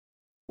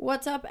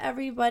What's up,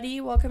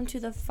 everybody? Welcome to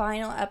the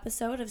final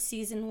episode of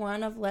Season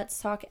 1 of Let's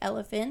Talk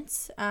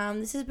Elephants.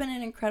 This has been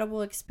an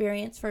incredible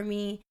experience for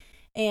me,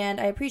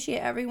 and I appreciate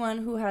everyone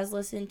who has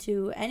listened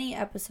to any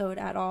episode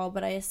at all,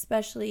 but I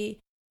especially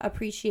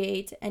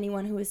appreciate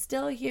anyone who is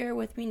still here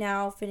with me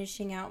now,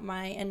 finishing out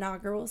my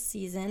inaugural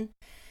season.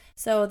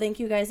 So thank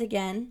you guys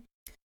again.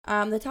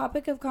 The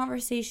topic of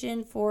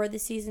conversation for the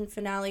season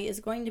finale is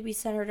going to be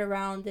centered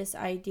around this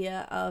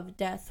idea of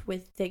death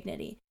with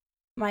dignity.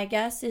 My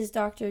guest is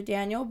Dr.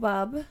 Daniel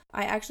Bubb.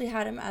 I actually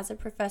had him as a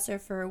professor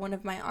for one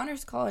of my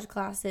honors college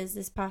classes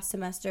this past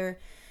semester,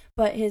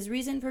 but his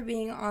reason for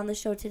being on the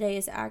show today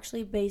is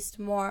actually based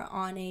more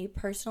on a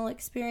personal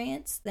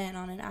experience than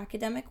on an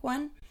academic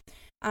one.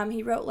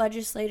 He wrote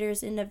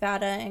legislators in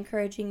Nevada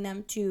encouraging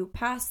them to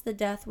pass the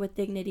Death with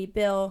Dignity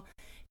bill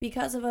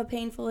because of a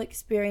painful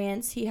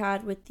experience he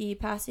had with the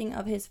passing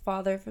of his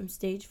father from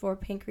stage 4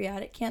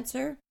 pancreatic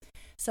cancer.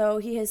 So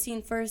he has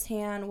seen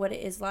firsthand what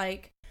it is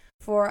like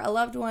for a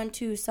loved one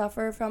to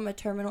suffer from a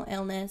terminal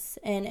illness,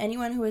 and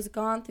anyone who has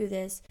gone through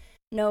this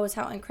knows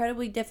how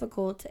incredibly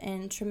difficult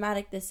and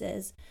traumatic this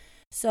is.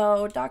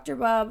 So, Dr.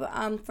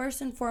 Bubb, first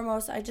and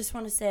foremost, I just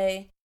want to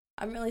say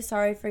I'm really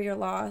sorry for your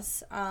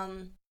loss.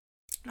 I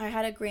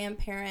had a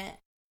grandparent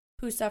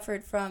who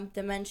suffered from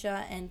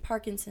dementia and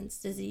Parkinson's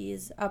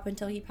disease up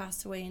until he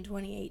passed away in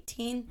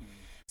 2018.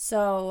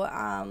 So,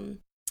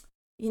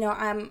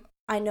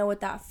 I know what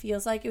that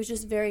feels like. It was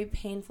just very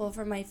painful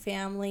for my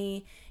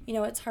family.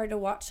 It's hard to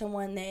watch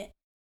someone that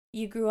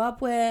you grew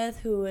up with,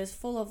 who is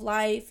full of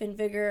life and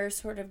vigor,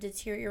 sort of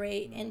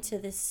deteriorate into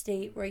this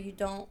state where you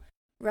don't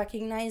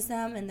recognize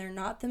them and they're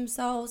not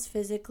themselves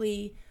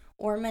physically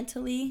or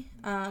mentally.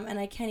 And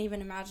I can't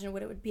even imagine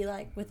what it would be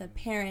like with a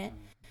parent.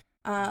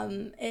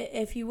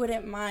 If you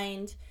wouldn't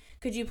mind,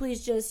 could you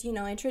please just,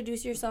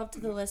 introduce yourself to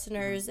the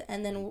listeners,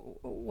 and then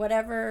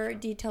whatever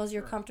details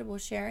you're comfortable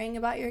sharing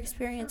about your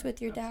experience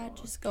with your dad,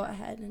 just go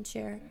ahead and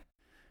share.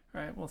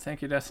 All right. Well,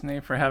 thank you, Destiny,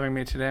 for having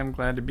me today. I'm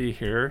glad to be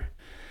here.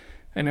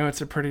 I know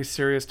it's a pretty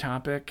serious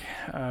topic,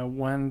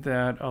 one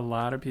that a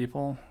lot of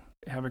people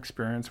have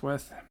experience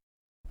with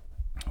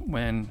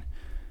when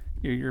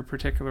you're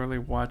particularly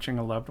watching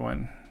a loved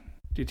one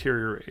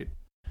deteriorate.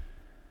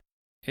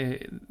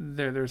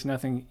 There's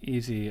nothing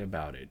easy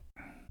about it.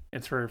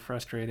 It's very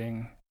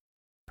frustrating,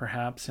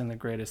 perhaps in the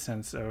greatest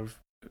sense of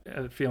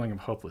a feeling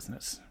of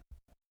hopelessness,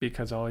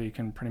 because all you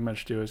can pretty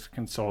much do is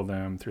console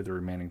them through the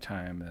remaining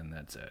time, and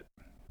that's it.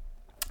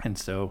 And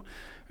so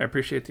I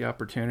appreciate the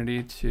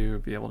opportunity to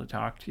be able to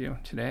talk to you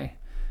today,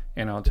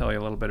 and I'll tell you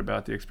a little bit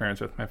about the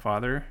experience with my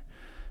father.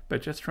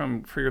 But just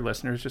for your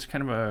listeners, just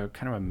kind of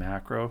a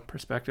macro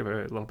perspective,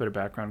 a little bit of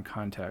background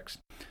context.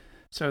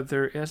 So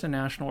there is a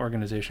national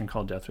organization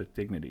called Death with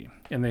Dignity,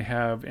 and they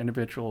have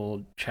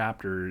individual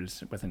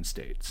chapters within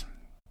states.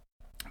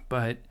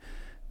 But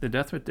the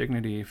Death with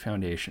Dignity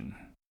Foundation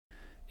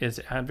is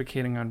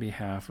advocating on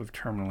behalf of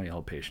terminally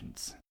ill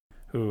patients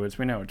who, as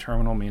we know,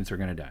 terminal means they're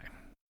going to die.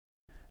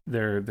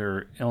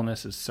 Their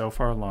illness is so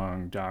far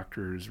along,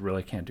 doctors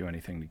really can't do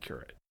anything to cure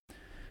it.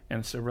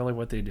 And so really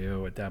what they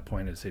do at that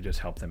point is they just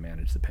help them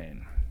manage the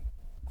pain.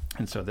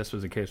 And so this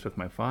was the case with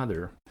my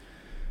father.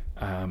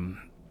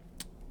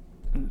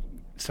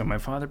 So my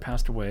father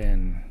passed away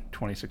in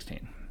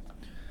 2016.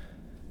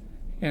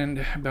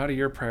 And about a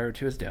year prior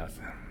to his death,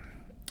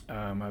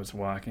 I was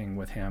walking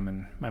with him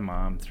and my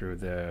mom through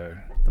the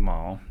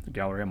mall, the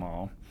Galleria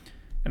Mall,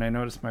 and I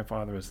noticed my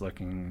father was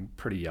looking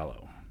pretty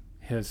yellow.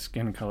 His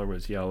skin color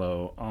was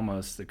yellow,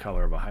 almost the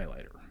color of a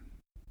highlighter.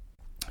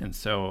 And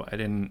so I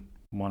didn't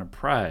want to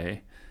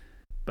pry,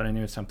 but I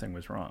knew something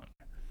was wrong.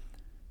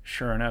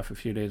 Sure enough, a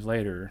few days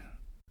later,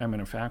 I'm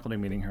in a faculty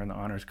meeting here in the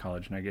Honors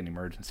College, and I get an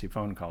emergency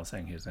phone call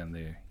saying he's in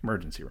the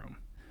emergency room.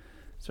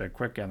 So I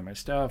quick gather my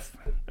stuff,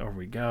 over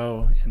we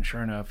go, and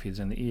sure enough, he's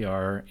in the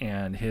ER,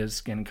 and his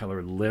skin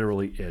color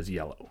literally is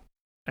yellow.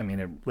 I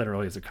mean, it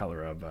literally is the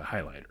color of a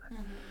highlighter.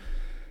 Mm-hmm.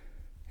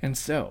 And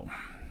so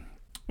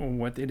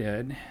what they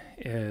did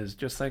is,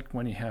 just like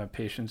when you have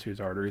patients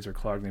whose arteries are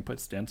clogged and they put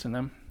stents in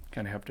them,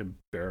 kind of have to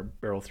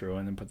barrel through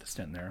and then put the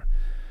stent in there.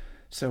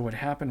 So what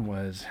happened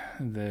was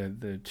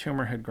the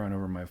tumor had grown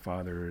over my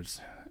father's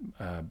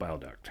bile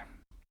duct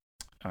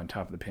on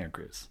top of the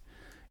pancreas.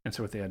 And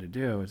so what they had to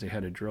do is they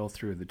had to drill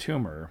through the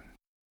tumor,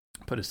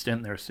 put a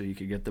stent there so you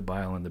could get the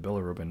bile and the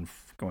bilirubin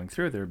going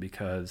through there,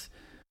 because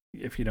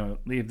if you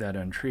don't leave that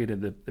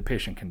untreated, the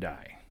patient can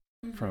die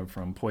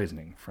from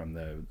poisoning from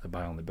the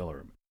bile and the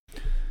bilirubin.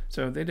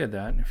 So they did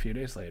that, and a few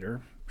days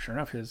later, sure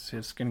enough, his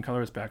skin color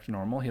was back to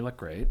normal. He looked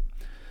great.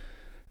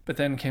 But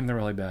then came the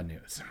really bad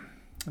news.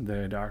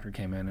 The doctor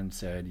came in and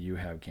said, "You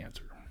have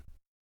cancer."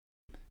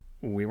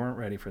 We weren't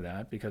ready for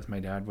that because my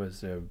dad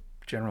was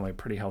generally a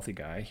pretty healthy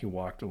guy. He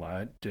walked a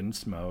lot, didn't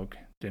smoke,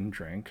 didn't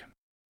drink,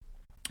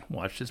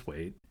 watched his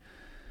weight.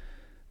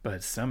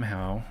 But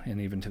somehow, and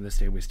even to this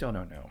day, we still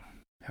don't know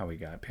how he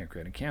got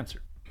pancreatic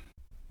cancer.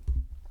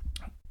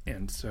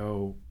 And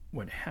so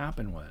what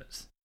happened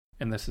was,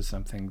 and this is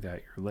something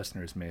that your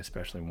listeners may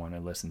especially want to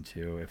listen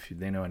to if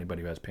they know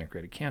anybody who has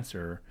pancreatic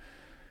cancer,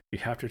 you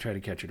have to try to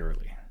catch it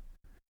early.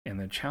 And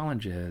the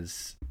challenge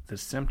is the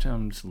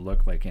symptoms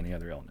look like any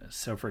other illness.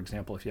 So, for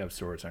example, if you have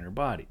sores on your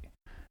body,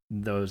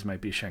 those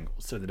might be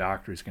shingles. So the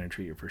doctor is going to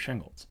treat you for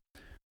shingles.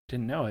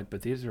 Didn't know it,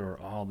 but these are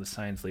all the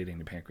signs leading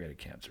to pancreatic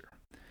cancer.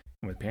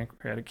 And with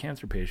pancreatic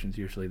cancer patients,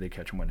 usually they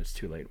catch them when it's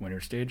too late. When you're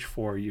stage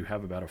 4, you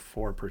have about a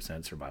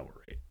 4% survival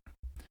rate.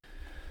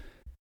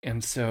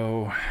 And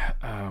so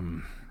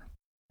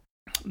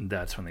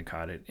that's when they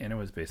caught it, and it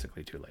was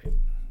basically too late.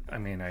 I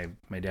mean,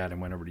 my dad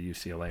and went over to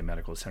UCLA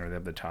Medical Center. They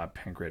have the top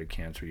pancreatic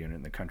cancer unit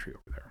in the country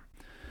over there.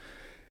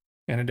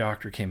 And a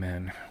doctor came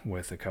in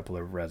with a couple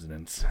of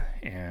residents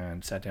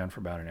and sat down for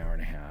about an hour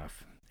and a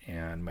half.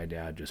 And my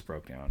dad just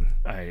broke down.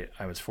 I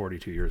was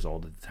 42 years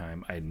old at the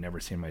time. I had never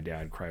seen my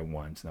dad cry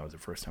once, and that was the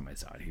first time I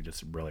saw it. He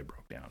just really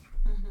broke down.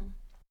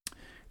 Mm-hmm.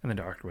 And the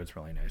doctor was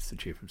really nice, the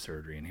chief of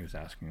surgery, and he was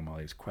asking him all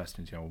these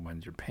questions.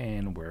 When's your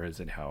pain? Where is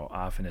it? How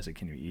often is it?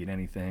 Can you eat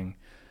anything?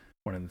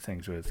 One of the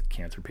things with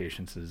cancer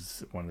patients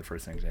is one of the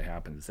first things that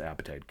happens is the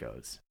appetite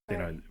goes.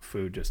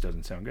 Food just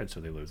doesn't sound good, so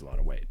they lose a lot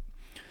of weight.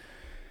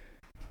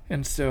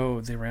 And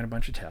so they ran a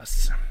bunch of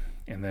tests,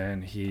 and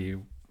then he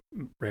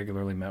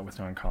regularly met with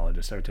an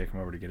oncologist. I would take him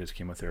over to get his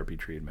chemotherapy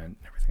treatment,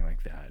 everything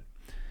like that.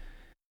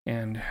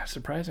 And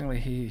surprisingly,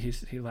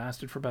 he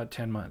lasted for about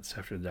 10 months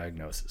after the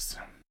diagnosis.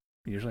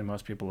 Usually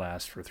most people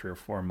last for 3 or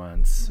 4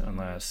 months,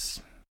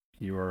 unless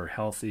you are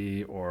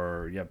healthy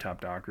or you have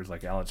top doctors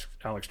like Alex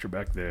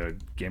Trebek, the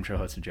game show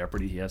host of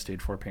Jeopardy. He has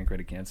stage 4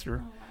 pancreatic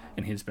cancer,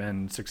 and he's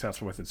been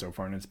successful with it so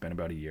far, and it's been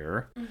about a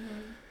year.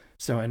 Mm-hmm.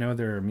 So I know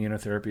their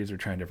immunotherapies are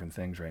trying different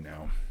things right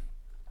now.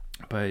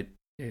 But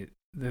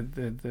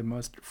the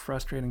most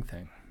frustrating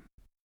thing,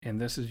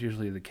 and this is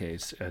usually the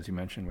case, as you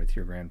mentioned with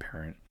your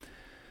grandparent,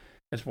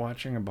 is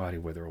watching a body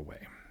wither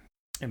away.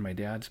 In my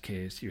dad's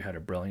case, you had a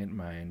brilliant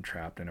mind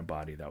trapped in a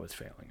body that was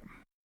failing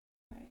him.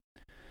 Right.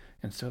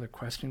 And so the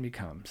question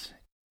becomes,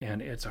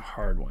 and it's a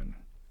hard one.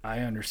 I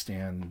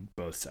understand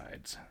both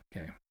sides,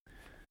 okay?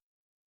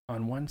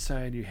 On one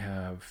side, you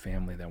have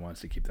family that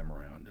wants to keep them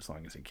around as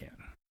long as they can.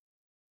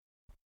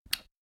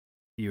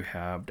 You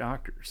have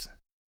doctors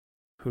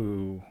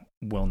who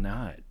will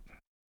not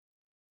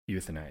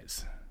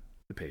euthanize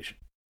the patient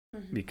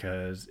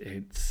because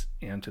it's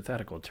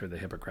antithetical to the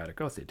Hippocratic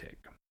Oath they take.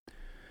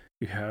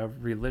 You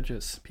have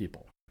religious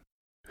people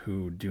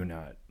who do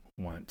not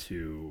want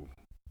to,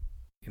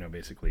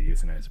 basically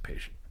euthanize a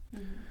patient.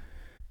 Mm-hmm.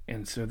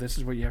 And so this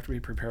is what you have to be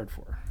prepared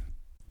for.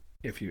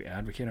 If you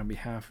advocate on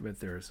behalf of it,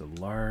 there's a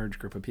large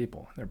group of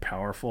people. They're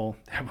powerful,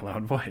 they have a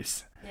loud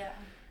voice. Yeah.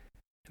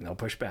 And they'll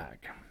push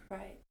back.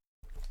 Right.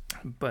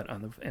 But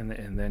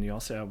and then you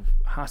also have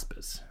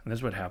hospice. And this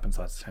is what happens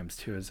lots of times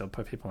too, is they'll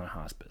put people in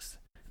hospice.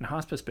 And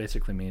hospice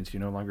basically means you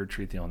no longer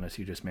treat the illness,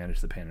 you just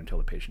manage the pain until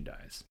the patient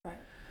dies. Right.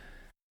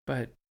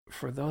 But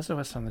for those of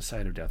us on the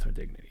side of death with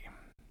dignity,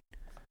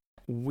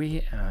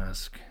 we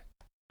ask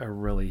a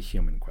really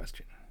human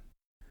question.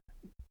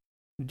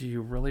 Do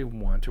you really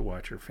want to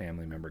watch your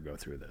family member go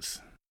through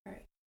this?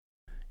 Right.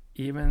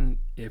 Even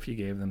if you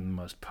gave them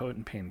the most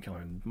potent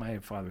painkiller, my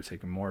father was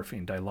taking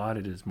morphine.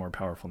 Dilaudid is more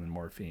powerful than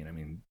morphine. I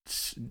mean,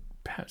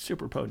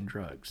 super potent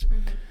drugs.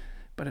 Mm-hmm.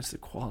 But it's the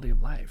quality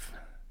of life.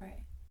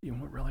 Right. You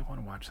really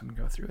want to watch them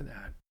go through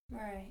that.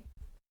 Right.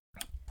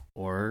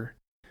 Or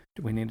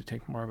do we need to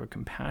take more of a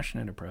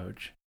compassionate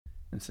approach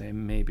and say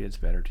maybe it's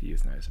better to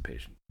euthanize a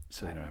patient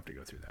so they don't have to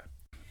go through that?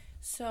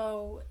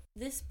 So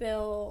this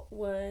bill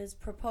was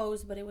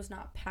proposed, but it was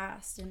not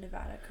passed in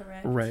Nevada,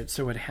 correct? Right.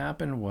 So what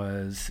happened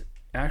was,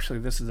 actually,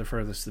 this is the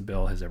furthest the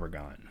bill has ever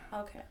gone.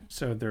 Okay.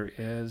 So there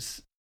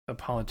is a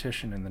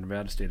politician in the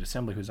Nevada State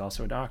Assembly who's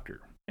also a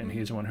doctor, and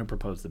he's the one who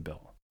proposed the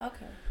bill.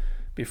 Okay.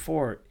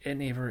 Before, it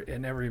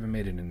never even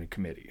made it into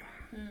committee.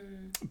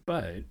 Mm.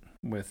 But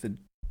with the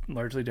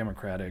largely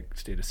Democratic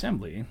State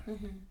Assembly,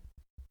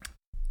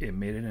 it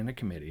made it into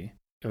committee.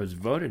 It was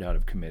voted out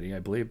of committee, I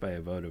believe, by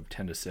a vote of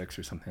 10-6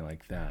 or something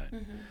like that.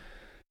 Mm-hmm.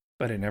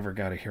 But it never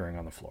got a hearing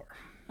on the floor.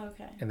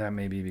 Okay. And that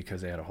may be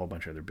because they had a whole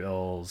bunch of other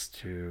bills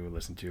to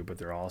listen to, but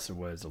there also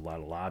was a lot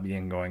of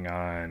lobbying going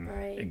on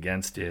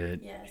against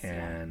it. Yes,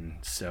 and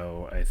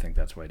so I think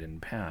that's why it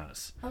didn't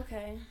pass.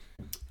 Okay.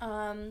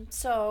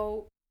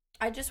 So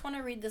I just want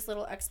to read this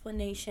little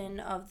explanation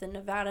of the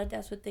Nevada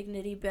Deaths with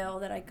Dignity bill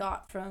that I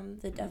got from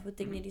the Death with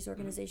Dignity's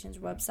organization's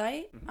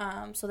website,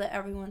 so that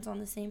everyone's on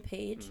the same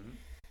page. Mm-hmm.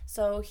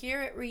 So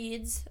here it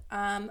reads,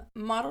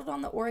 modeled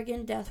on the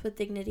Oregon Death with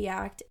Dignity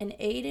Act, an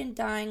aid in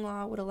dying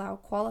law would allow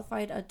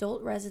qualified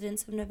adult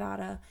residents of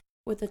Nevada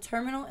with a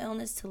terminal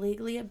illness to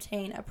legally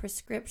obtain a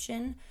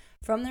prescription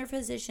from their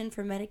physician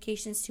for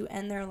medications to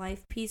end their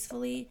life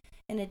peacefully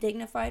in a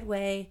dignified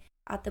way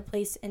at the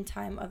place and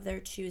time of their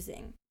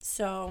choosing.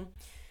 So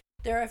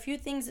there are a few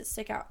things that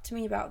stick out to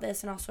me about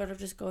this, and I'll sort of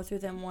just go through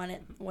them one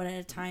at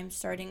a time,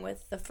 starting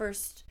with the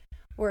first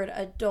word,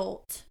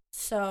 adult.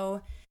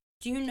 So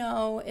do you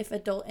know if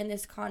adult in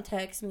this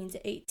context means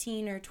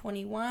 18 or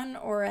 21,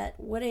 or at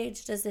what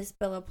age does this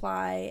bill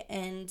apply?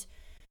 And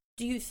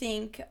do you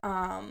think,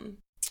 first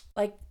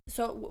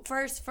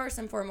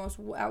and foremost,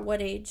 at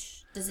what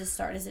age does this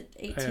start? Is it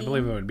 18? I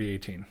believe it would be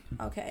 18.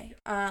 Okay.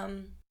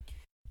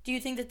 Do you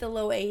think that the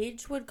low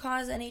age would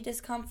cause any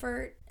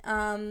discomfort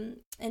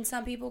in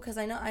some people? Because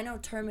I know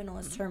terminal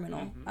is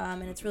terminal,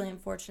 and it's really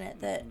unfortunate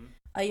that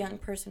a young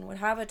person would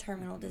have a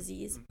terminal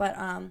disease. But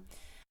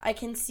I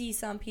can see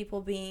some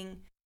people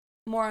being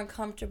more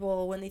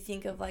uncomfortable when they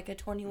think of like a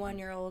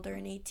 21-year-old or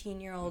an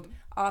 18-year-old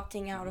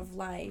opting out of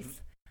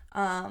life.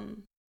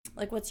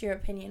 Like, what's your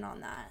opinion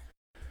on that?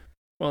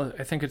 Well,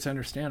 I think it's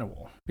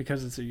understandable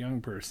because it's a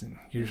young person.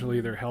 Usually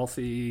they're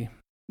healthy.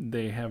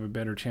 They have a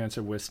better chance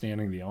of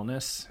withstanding the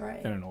illness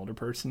than an older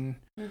person.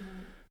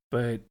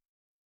 But,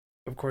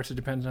 of course, it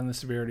depends on the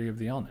severity of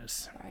the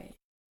illness. Right.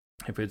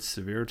 If it's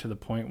severe to the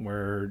point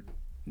where,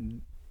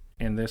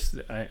 and this,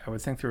 I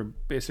would think there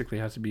basically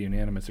has to be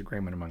unanimous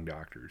agreement among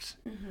doctors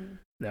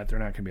that they're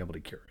not going to be able to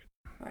cure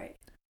it. Right.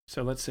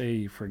 So let's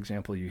say, for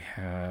example, you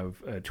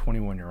have a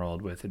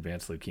 21-year-old with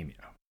advanced leukemia.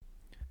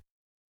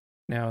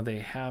 Now, they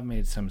have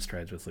made some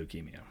strides with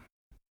leukemia,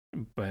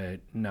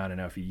 but not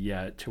enough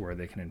yet to where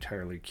they can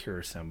entirely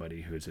cure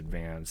somebody who's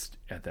advanced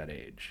at that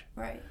age.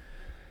 Right.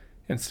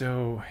 And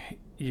so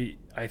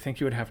I think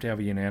you would have to have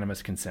a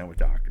unanimous consent with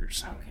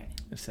doctors. Okay.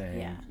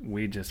 Saying,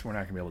 we're not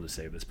going to be able to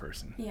save this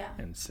person. Yeah.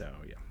 And so,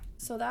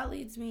 So that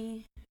leads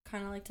me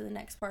kind of like to the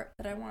next part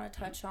that I want to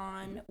touch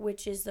on,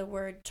 which is the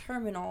word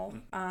terminal.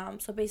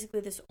 So basically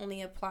this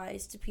only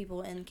applies to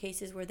people in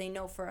cases where they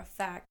know for a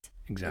fact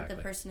that the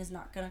person is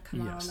not going to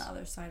come out on the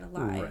other side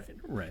alive.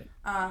 Right.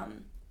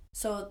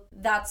 So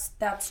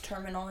that's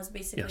terminal, is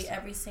basically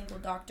every single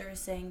doctor is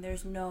saying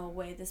there's no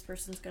way this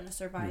person's going to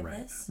survive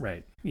this.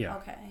 Right. Yeah.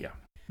 Okay. Yeah.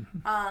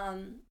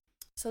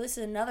 So this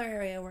is another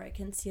area where I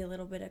can see a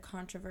little bit of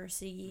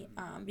controversy,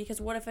 because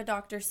what if a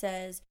doctor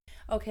says,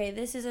 okay,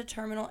 this is a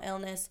terminal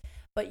illness,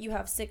 but you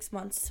have 6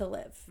 months to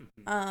live.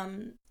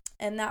 And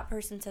that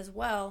person says,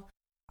 well,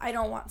 I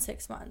don't want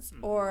 6 months,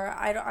 or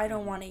I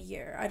don't want a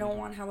year. I don't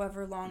want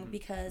however long,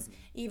 because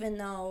even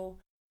though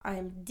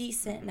I'm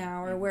decent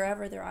now, or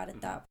wherever they're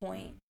at that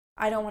point,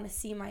 I don't want to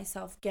see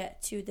myself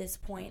get to this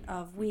point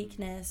of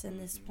weakness and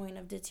this point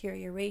of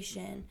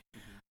deterioration.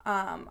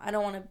 I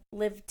don't want to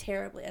live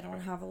terribly. I don't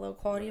want to have a low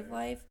quality of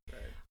life.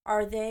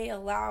 Are they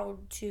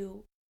allowed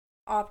to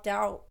opt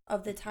out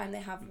of the time they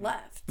have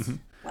left?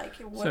 Like,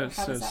 how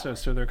does that work?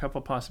 So there are a couple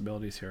of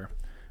possibilities here.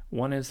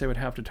 One is they would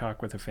have to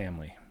talk with the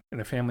family, and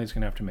the family's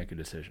going to have to make a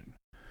decision.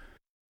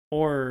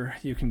 Or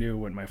you can do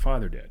what my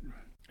father did,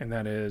 and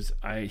that is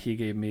he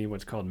gave me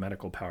what's called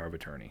medical power of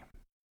attorney,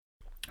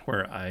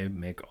 where I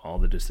make all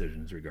the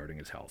decisions regarding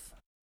his health.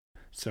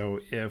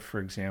 So if, for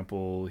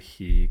example,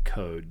 he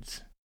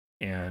codes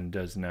and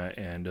doesn't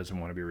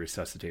want to be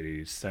resuscitated,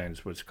 he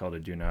signs what's called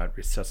a do not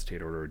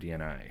resuscitate order, or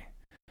DNI,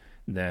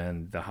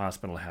 then the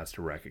hospital has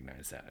to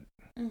recognize that.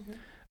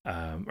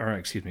 Or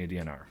excuse me, a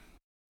DNR.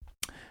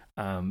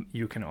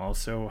 You can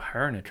also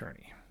hire an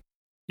attorney.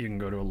 You can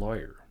go to a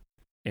lawyer,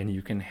 and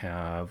you can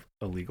have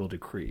a legal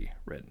decree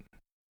written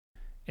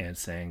and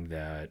saying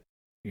that,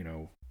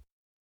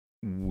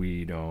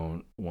 we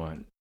don't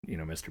want,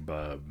 Mr.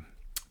 Bub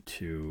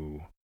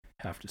to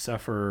have to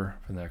suffer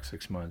for the next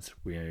 6 months.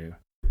 We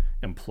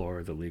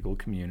implore the legal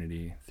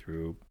community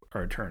through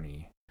our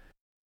attorney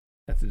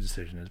that the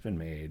decision has been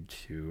made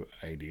to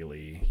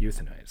ideally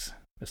euthanize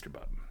Mr.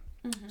 Bub.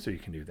 So you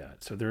can do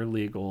that. So there are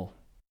legal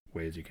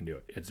ways you can do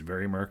it. It's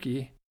very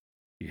murky.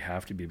 You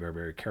have to be very,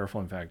 very careful.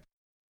 In fact,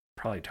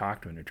 probably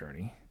talk to an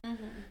attorney.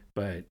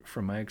 But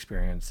from my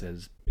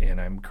experiences, and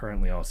I'm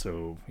currently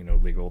also,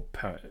 legal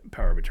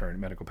power of attorney,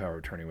 medical power of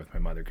attorney with my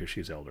mother because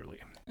she's elderly.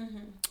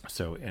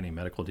 So any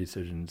medical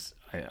decisions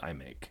I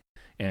make.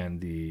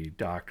 And the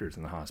doctors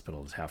in the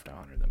hospitals have to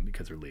honor them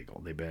because they're legal.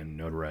 They've been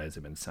notarized,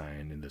 they've been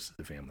signed, and this is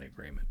the family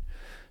agreement.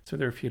 So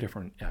there are a few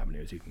different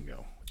avenues you can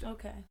go.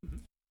 Okay.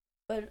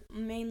 But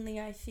mainly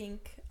I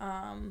think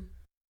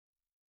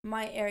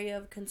my area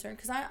of concern,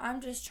 because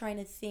I'm just trying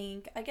to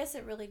think, I guess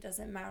it really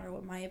doesn't matter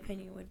what my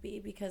opinion would be,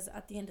 because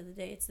at the end of the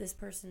day, it's this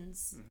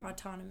person's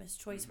autonomous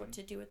choice what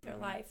to do with their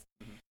life.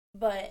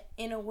 But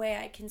in a way,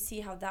 I can see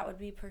how that would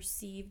be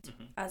perceived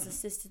as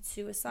assisted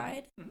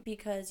suicide,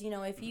 because,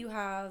 if you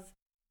have,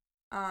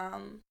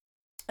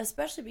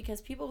 especially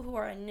because people who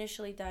are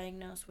initially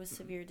diagnosed with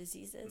severe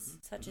diseases,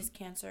 such as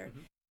cancer,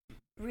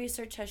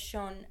 research has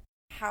shown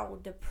how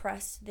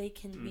depressed they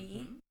can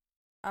be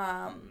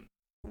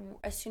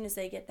as soon as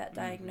they get that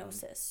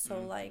diagnosis.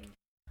 So, like,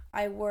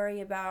 I worry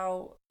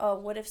about,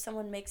 what if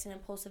someone makes an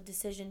impulsive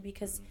decision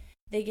because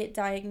they get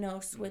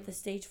diagnosed with a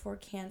stage 4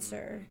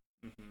 cancer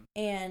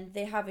and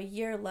they have a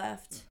year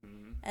left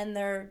and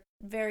they're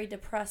very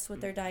depressed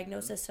with their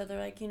diagnosis, so they're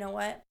like, you know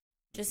what,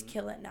 just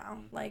kill it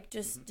now. Like,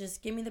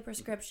 just give me the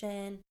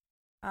prescription.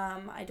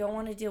 I don't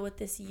want to deal with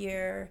this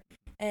year.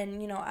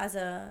 And,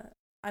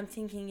 I'm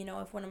thinking,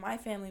 if one of my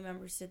family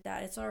members did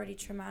that, it's already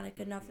traumatic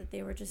enough that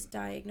they were just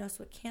diagnosed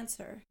with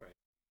cancer.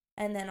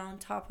 And then on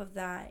top of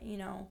that,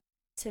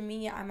 to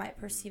me, I might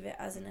perceive it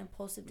as an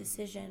impulsive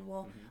decision.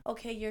 Well,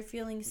 okay, you're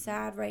feeling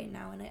sad right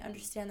now, and I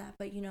understand that,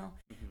 but,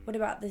 what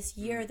about this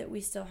year that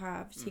we still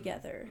have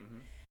together?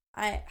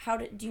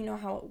 do you know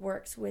how it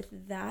works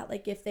with that?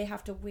 Like if they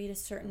have to wait a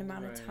certain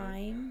amount of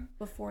time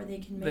before they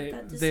can make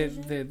that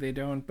decision? They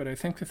don't, but I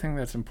think the thing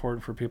that's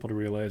important for people to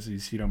realize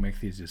is you don't make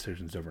these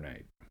decisions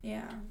overnight.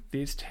 Yeah.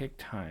 These take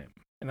time.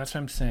 And that's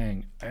what I'm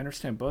saying. I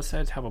understand both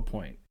sides have a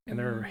point, and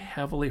they're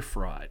heavily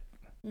fraught.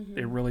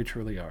 They really,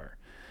 truly are.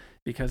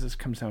 Because this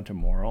comes down to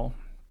moral,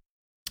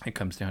 it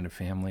comes down to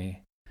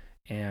family,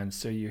 and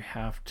so you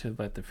have to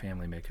let the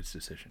family make its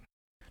decision.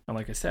 Now,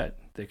 like I said,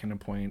 they can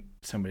appoint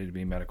somebody to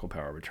be medical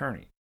power of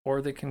attorney,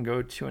 or they can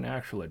go to an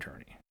actual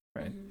attorney,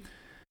 right?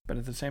 But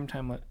at the same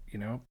time,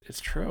 it's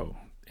true,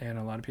 and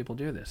a lot of people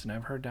do this, and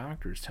I've heard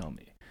doctors tell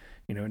me,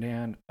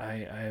 Dan,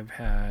 I've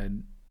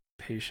had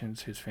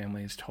patients whose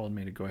families told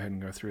me to go ahead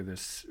and go through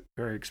this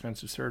very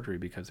expensive surgery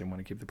because they want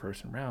to keep the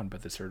person around,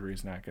 but the surgery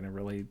is not going to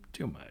really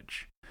do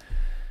much.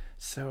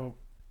 So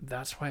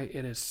that's why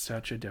it is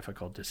such a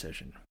difficult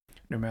decision.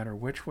 No matter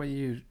which way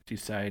you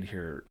decide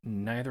here,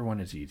 neither one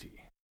is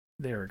easy.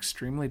 They are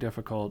extremely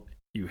difficult.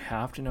 You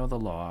have to know the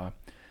law.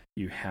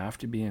 You have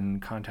to be in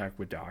contact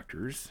with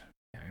doctors.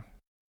 Okay?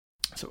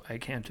 So I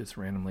can't just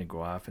randomly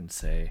go off and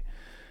say,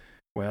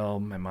 well,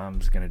 my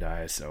mom's going to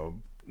die, so,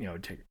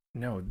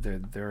 No,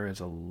 there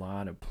is a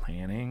lot of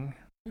planning.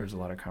 There's a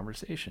lot of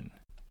conversation,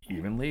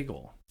 even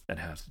legal, that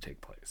has to take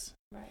place.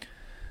 Right.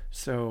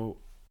 So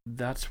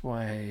that's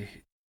why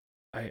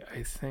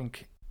I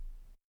think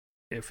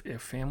if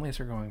families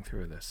are going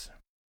through this,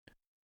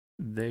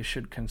 they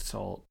should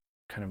consult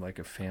kind of like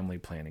a family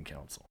planning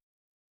council,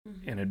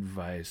 an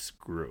advice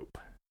group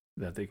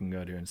that they can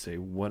go to and say,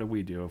 what do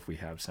we do if we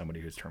have somebody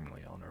who's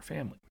terminally ill in our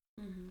family?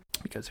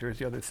 Because here's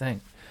the other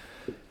thing.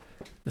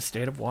 The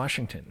state of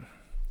Washington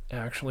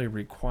actually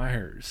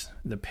requires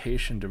the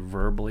patient to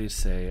verbally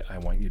say, I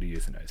want you to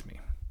euthanize me.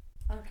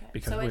 Okay.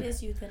 Because so it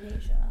is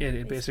euthanasia.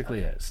 It basically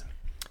is.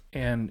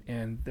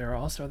 And there are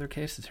also other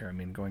cases here. I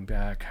mean, going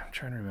back, I'm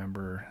trying to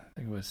remember, I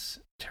think it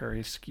was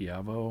Terry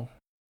Schiavo.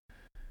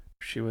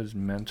 She was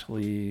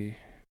mentally,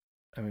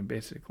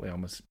 basically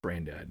almost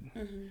brain dead.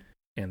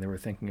 And they were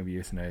thinking of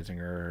euthanizing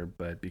her,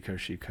 but because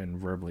she couldn't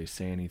verbally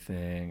say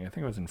anything, I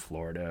think it was in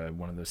Florida,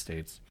 one of those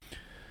states,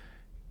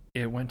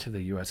 it went to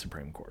the U.S.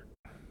 Supreme Court.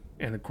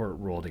 And the court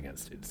ruled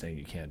against it, saying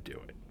you can't do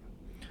it.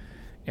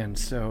 And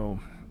so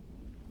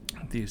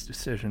these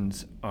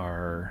decisions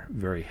are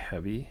very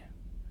heavy.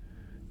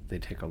 They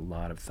take a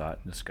lot of thought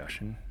and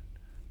discussion,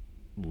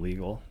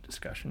 legal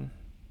discussion,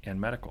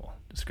 and medical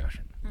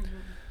discussion.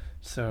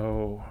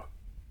 So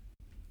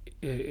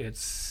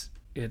it's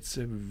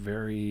a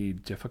very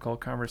difficult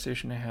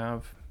conversation to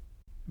have,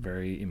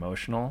 very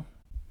emotional.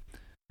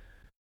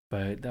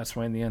 But that's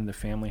why in the end the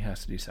family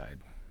has to decide.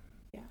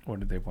 What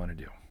do they want to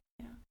do?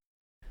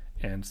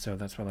 And so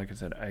that's why, like I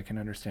said, I can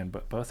understand,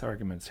 but both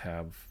arguments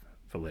have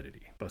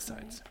validity, both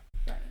sides.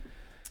 Right.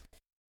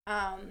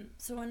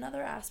 So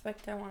another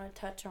aspect I want to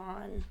touch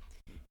on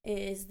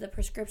is the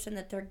prescription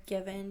that they're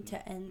given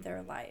to end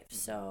their life.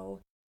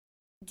 So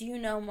do you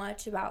know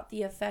much about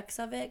the effects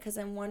of it? Because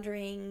I'm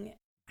wondering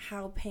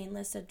how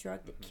painless a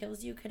drug that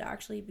kills you could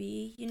actually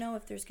be,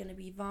 if there's going to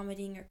be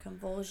vomiting or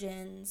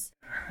convulsions.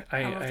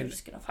 I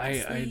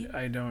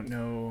don't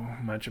know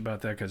much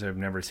about that because I've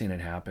never seen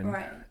it happen.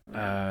 Right.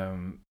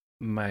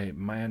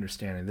 My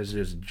understanding, this is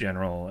just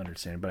general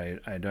understanding,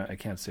 but I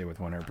can't say with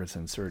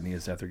 100% certainty,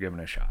 is that they're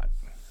given a shot.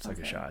 It's like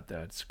a shot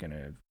that's going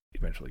to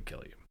eventually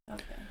kill you.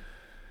 Okay.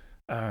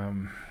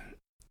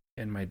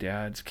 In my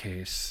dad's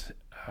case,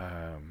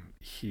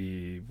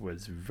 he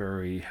was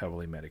very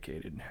heavily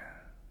medicated.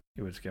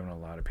 He was given a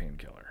lot of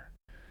painkiller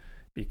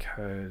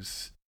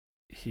because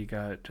he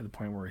got to the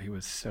point where he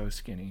was so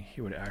skinny,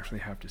 he would actually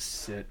have to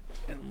sit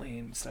and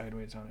lean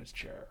sideways on his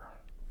chair.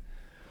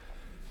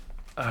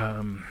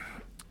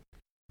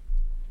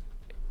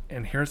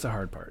 And here's the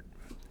hard part.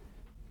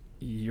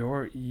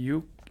 You're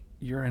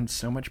in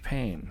so much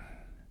pain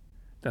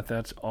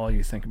that's all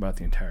you think about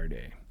the entire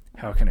day.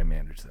 How can I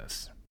manage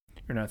this?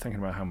 You're not thinking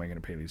about how am I going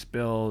to pay these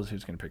bills,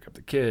 who's going to pick up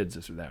the kids,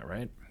 this or that,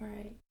 right?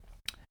 Right.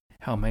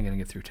 How am I going to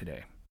get through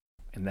today?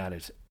 And that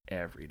is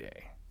every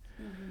day.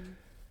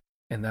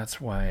 And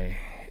that's why,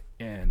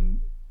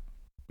 and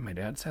my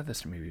dad said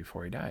this to me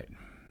before he died.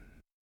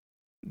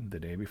 The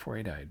day before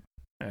he died,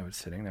 I was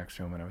sitting next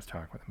to him and I was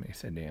talking with him. He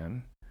said,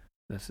 Dan,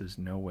 this is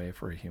no way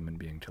for a human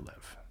being to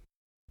live.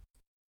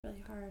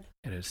 Really hard.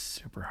 It is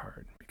super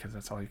hard because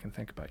that's all you can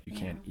think about. You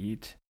can't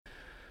eat.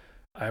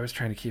 I was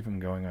trying to keep him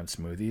going on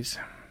smoothies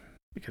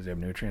because they have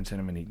nutrients in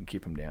them and you can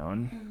keep them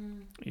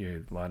down.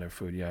 A lot of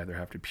food you either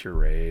have to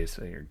puree,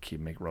 so you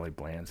make really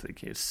bland, so you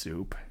can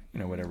soup,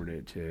 whatever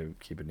to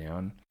keep it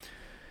down.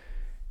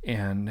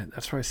 And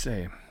that's why I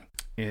say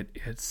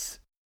it's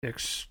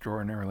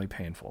extraordinarily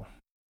painful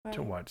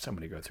to watch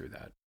somebody go through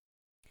that.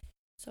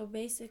 So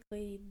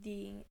basically,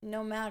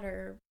 no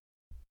matter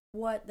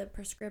what the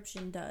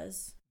prescription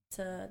does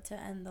to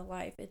end the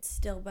life, it's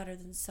still better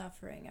than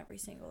suffering every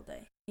single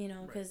day.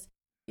 Because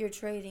you're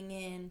trading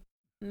in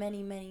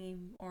many,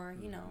 or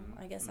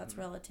I guess that's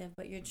relative,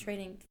 but you're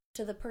trading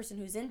to the person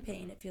who's in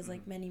pain. It feels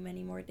like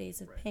many more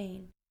days of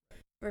pain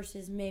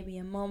versus maybe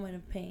a moment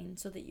of pain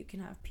so that you can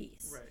have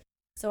peace. Right.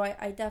 So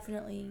I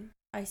definitely,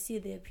 I see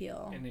the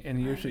appeal.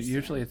 And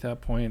usually at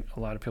that point, a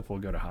lot of people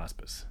will go to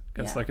hospice.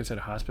 Because like I said,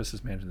 hospice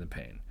is managing the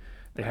pain.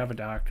 They have a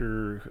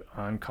doctor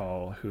on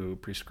call who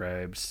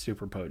prescribes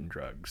super potent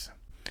drugs.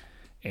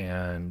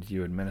 And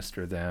you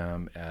administer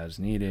them as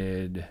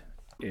needed.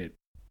 It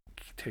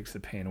takes the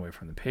pain away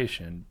from the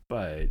patient,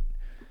 but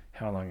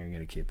how long are you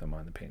going to keep them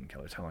on the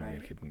painkillers? How long are you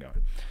going to keep them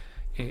going?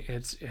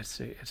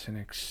 It's an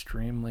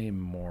extremely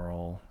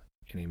moral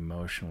and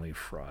emotionally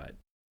fraught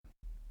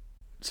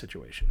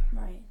situation.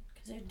 Right,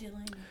 because they're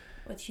dealing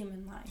with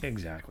human life.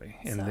 Exactly.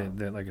 And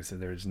so, like I said,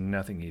 there's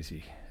nothing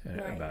easy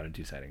about it,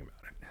 deciding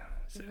about it.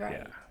 So,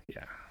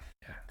 yeah.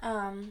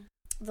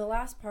 The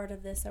last part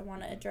of this I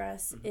want to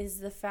address is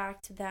the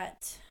fact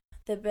that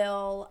the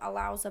bill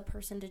allows a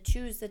person to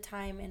choose the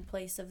time and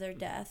place of their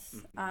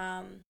death.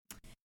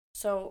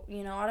 So,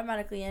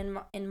 automatically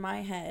in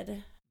my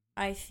head,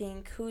 I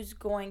think who's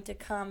going to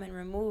come and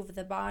remove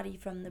the body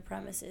from the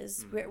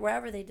premises,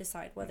 wherever they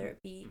decide, whether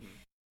it be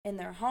in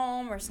their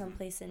home or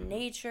someplace in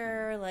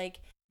nature. Like,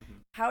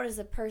 how does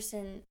a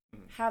person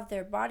have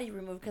their body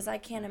removed? Because I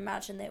can't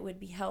imagine that it would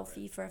be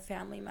healthy for a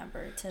family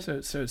member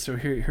to... So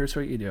here's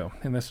what you do.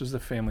 And this was the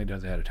family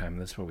does ahead of time.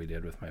 This is what we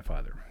did with my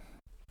father.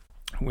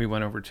 We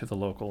went over to the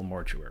local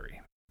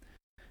mortuary.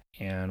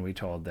 And we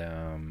told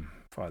them,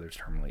 father's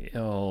terminally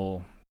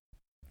ill.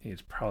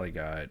 He's probably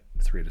got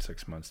 3 to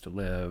 6 months to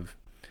live.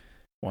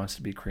 Wants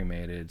to be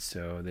cremated.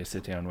 So they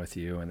sit down with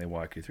you and they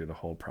walk you through the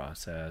whole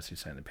process. You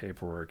sign the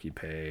paperwork. You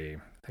pay,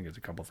 I think it's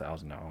a couple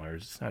 $1,000s.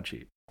 It's not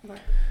cheap. Right.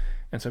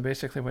 And so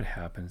basically what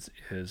happens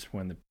is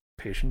when the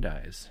patient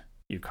dies,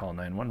 you call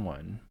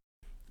 911,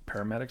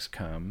 paramedics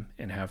come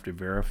and have to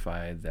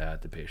verify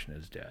that the patient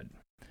is dead.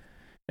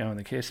 Now, in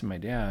the case of my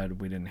dad,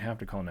 we didn't have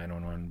to call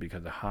 911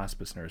 because the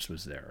hospice nurse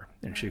was there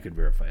and she could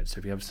verify it. So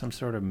if you have some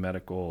sort of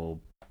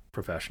medical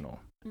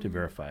professional to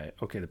verify,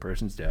 okay, the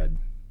person's dead,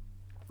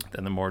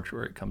 then the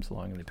mortuary comes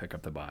along and they pick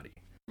up the body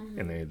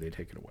and they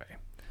take it away.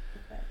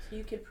 Okay. So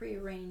you could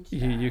prearrange that.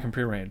 You can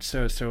prearrange.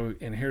 So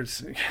and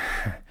here's...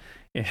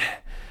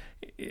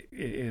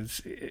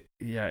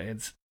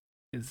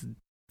 It's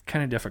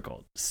kind of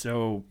difficult.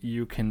 So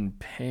you can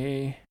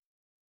pay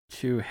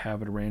to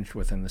have it arranged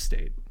within the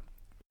state,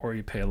 or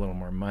you pay a little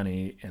more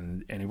money,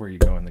 and anywhere you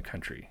go in the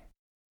country,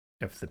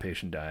 if the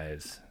patient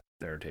dies,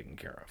 they're taken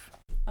care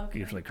of. Okay.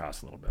 Usually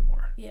costs a little bit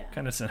more. Yeah.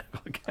 Kind of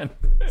cynical again.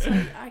 So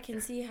I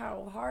can see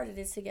how hard it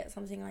is to get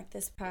something like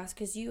this passed,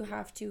 because you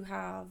have to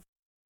have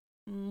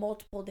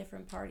multiple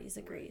different parties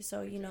agree.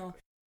 So,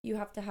 you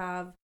have to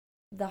have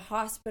the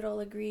hospital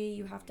agree,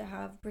 you have to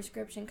have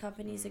prescription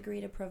companies agree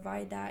to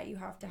provide that, you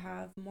have to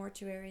have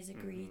mortuaries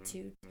agree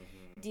to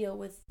deal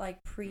with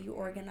like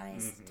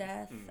pre-organized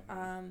death,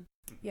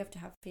 you have to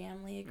have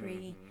family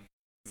agree.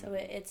 So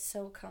it's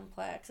so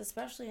complex,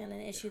 especially on an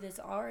issue that's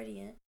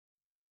already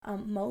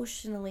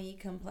emotionally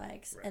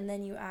complex, and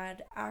then you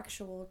add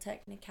actual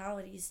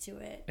technicalities to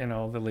it and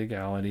all the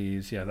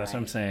legalities. That's what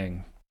I'm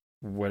saying.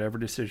 Whatever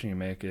decision you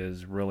make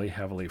is really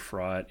heavily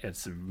fraught.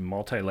 It's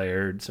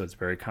multi-layered, so it's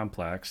very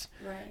complex.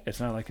 Right. It's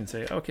not like I can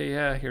say,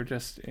 okay, here,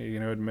 just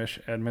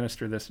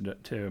administer this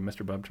to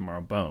Mr. Bub tomorrow.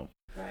 Boom.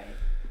 Right.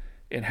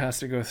 It has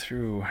to go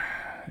through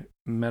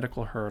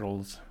medical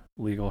hurdles,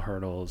 legal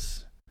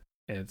hurdles.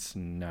 It's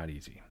not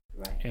easy.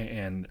 Right.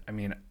 And I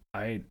mean,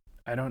 I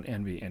don't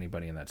envy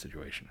anybody in that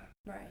situation.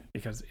 Right.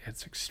 Because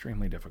it's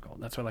extremely difficult.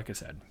 That's why, like I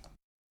said,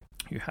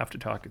 you have to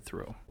talk it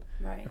through.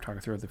 Right. You talk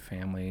it through with the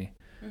family.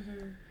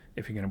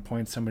 If you can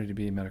appoint somebody to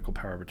be medical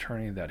power of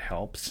attorney, that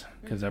helps,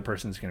 because that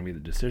person's going to be the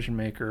decision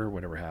maker,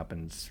 whatever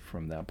happens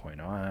from that point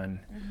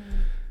on.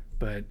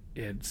 But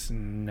it's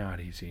not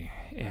easy.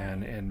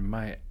 And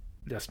my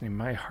Destiny,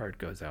 my heart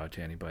goes out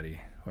to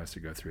anybody who has to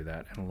go through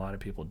that, and a lot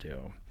of people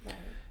do. Right.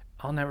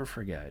 I'll never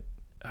forget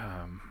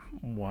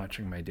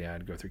watching my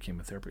dad go through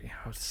chemotherapy,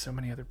 how so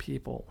many other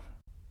people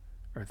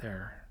are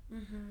there.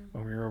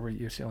 When we were over at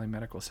UCLA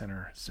Medical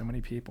Center, so many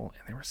people,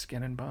 and they were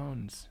skin and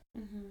bones.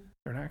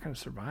 They're not going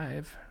to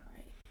survive.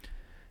 Right.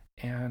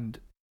 And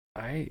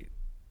I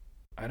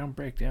don't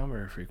break down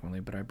very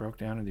frequently, but I broke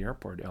down at the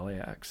airport,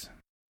 LAX.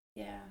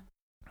 Yeah.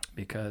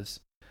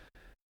 Because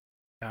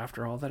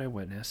after all that I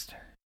witnessed,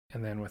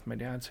 and then with my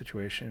dad's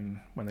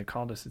situation, when they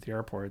called us at the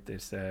airport, they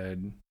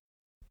said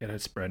it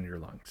had spread in your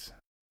lungs.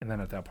 And then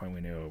at that point,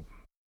 we knew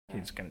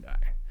he's going to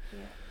die.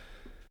 Yeah.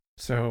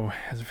 So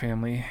as a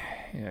family,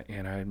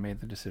 and I had made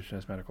the decision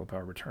as medical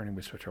power of attorney,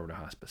 we switched over to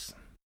hospice.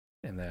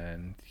 And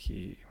then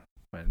he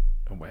went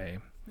away.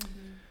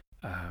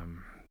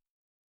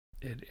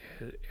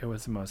 It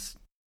was the most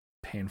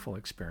painful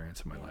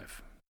experience of my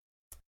life.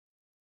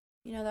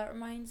 That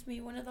reminds me,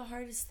 one of the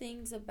hardest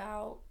things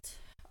about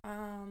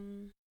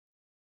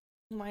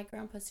my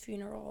grandpa's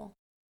funeral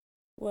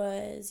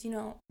was,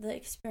 the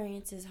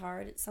experience is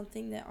hard. It's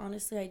something that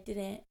honestly I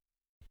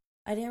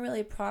didn't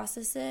really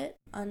process it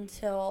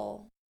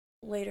until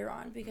later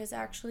on, because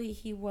actually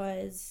he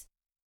was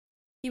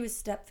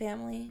step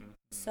family,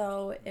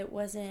 so it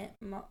wasn't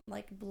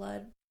like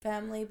blood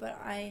family, but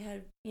I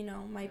had,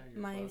 my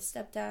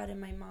stepdad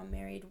and my mom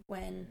married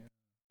when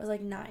was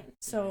like 9.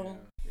 So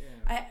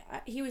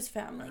he was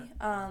family.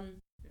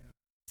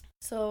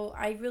 So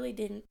I really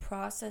didn't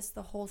process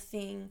the whole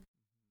thing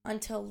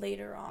until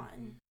later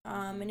on.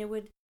 And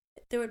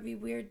there would be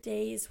weird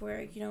days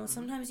where, you know,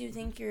 sometimes you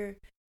think you're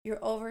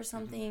over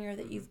something or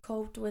that you've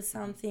coped with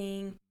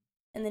something,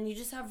 and then you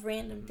just have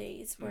random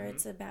days where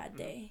it's a bad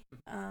day.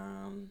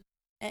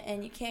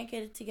 And you can't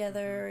get it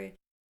together,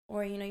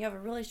 or, you know, you have a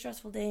really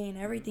stressful day and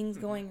everything's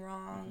going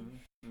wrong,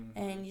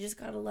 and you just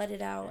got to let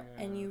it out,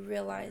 and you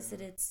realize that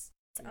it's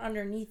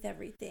underneath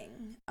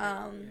everything.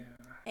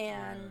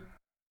 And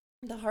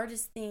the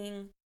hardest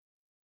thing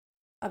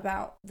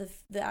about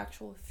the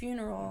actual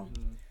funeral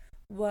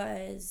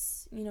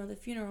was, you know, the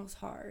funeral's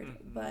hard,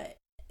 but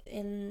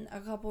in a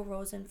couple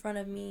rows in front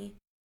of me,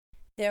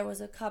 there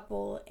was a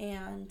couple,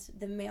 and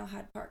the male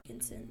had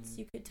Parkinson's.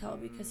 You could tell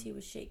because he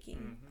was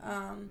shaking.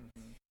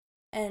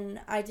 And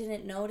I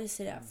didn't notice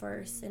it at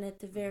first, and at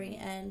the very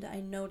end, I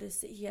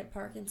noticed that he had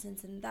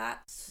Parkinson's, and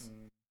that's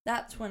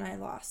when I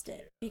lost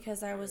it,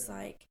 because I was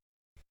like,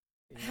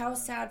 how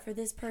sad for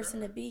this person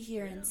to be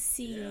here and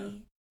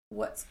see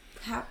what's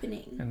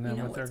happening, and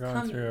then what they're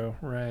going through.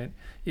 Right.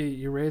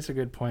 You raise a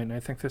good point, and I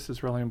think this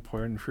is really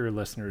important for your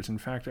listeners. In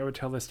fact, I would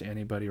tell this to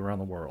anybody around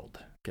the world.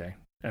 Okay,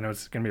 I know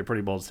it's going to be a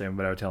pretty bold statement,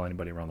 but I would tell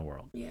anybody around the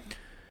world. Yeah.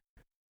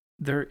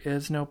 There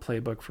is no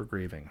playbook for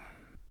grieving.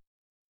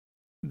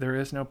 There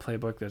is no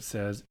playbook that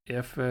says,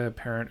 if a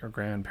parent or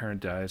grandparent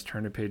dies,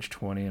 turn to page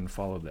 20 and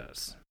follow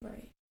this.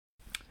 Right.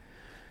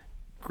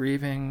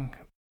 Grieving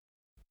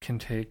can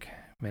take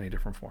many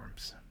different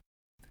forms.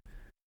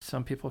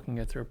 Some people can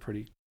get through it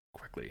pretty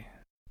quickly.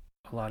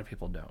 A lot of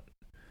people don't.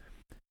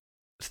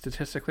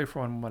 Statistically,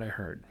 from what I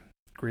heard,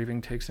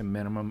 grieving takes a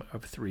minimum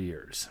of 3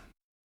 years.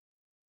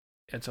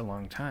 It's a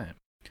long time.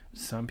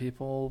 Some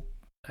people,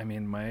 I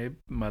mean, my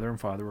mother and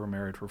father were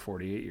married for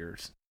 48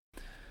 years.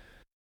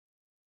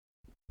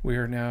 We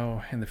are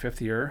now in the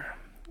 5th year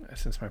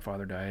since my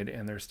father died,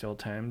 and there's still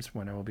times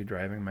when I will be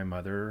driving. My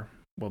mother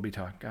will be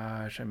talking,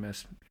 gosh, I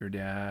miss your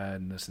dad,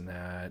 and this and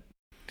that.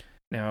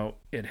 Now,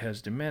 it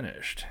has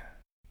diminished,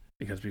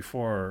 because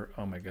before,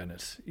 oh my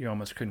goodness, you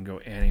almost couldn't go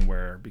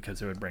anywhere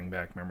because it would bring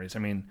back memories. I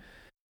mean,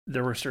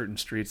 there were certain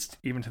streets,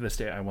 even to this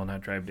day, I will not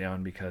drive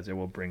down because it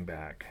will bring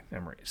back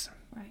memories.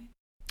 Right.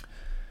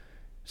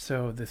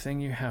 So the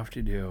thing you have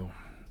to do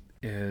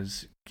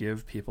is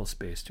give people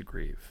space to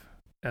grieve,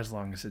 as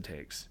long as it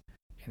takes.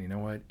 And you know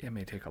what? It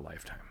may take a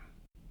lifetime.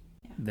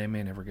 Yeah. They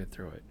may never get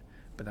through it.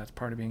 But that's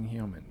part of being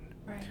human.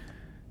 Right.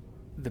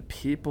 The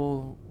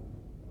people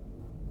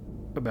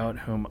about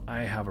whom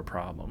I have a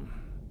problem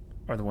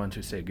are the ones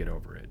who say, get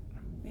over it.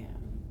 Yeah.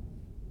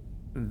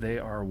 They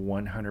are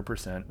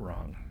 100%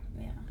 wrong.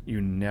 Yeah.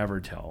 You never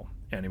tell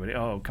anybody,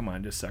 oh, come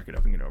on, just suck it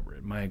up and get over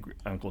it. My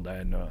uncle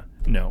died. No.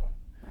 Right.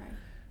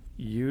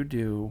 You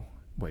do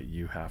what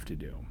you have to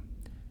do.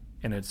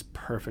 And it's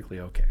perfectly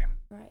okay.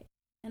 Right.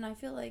 And I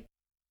feel like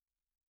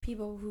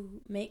people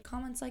who make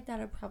comments like that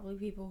are probably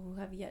people who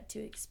have yet to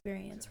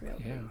experience real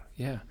grief.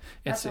 Yeah.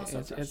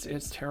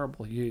 It's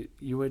terrible.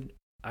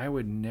 I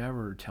would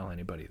never tell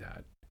anybody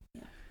that.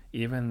 Yeah.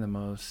 Even the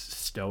most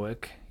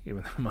stoic,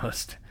 even the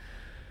most,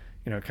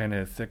 kind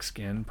of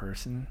thick-skinned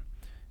person,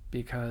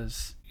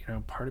 because,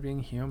 part of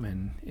being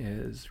human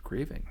is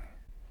grieving.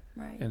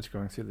 Right. And it's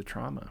going through the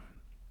trauma.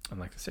 And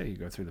like I say, you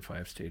go through the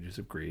 5 stages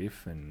of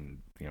grief and,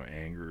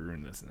 anger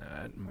and this and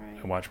that. Right.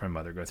 I watched my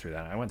mother go through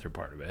that. I went through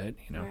part of it,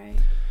 Right.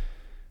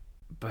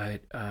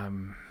 But,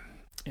 I've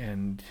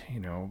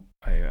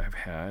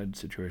had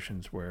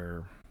situations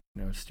where,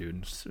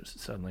 students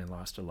suddenly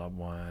lost a loved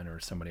one, or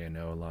somebody I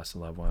know lost a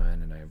loved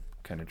one, and I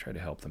kind of try to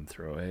help them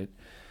through it.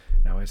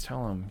 And I always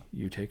tell them,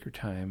 you take your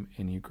time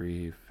and you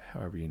grieve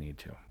however you need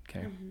to,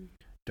 okay? Mm-hmm.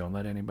 Don't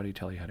let anybody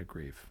tell you how to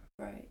grieve.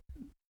 Right.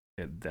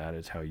 That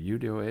is how you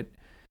do it.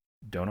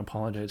 Don't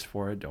apologize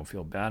for it. Don't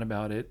feel bad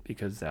about it,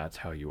 because that's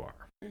how you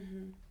are.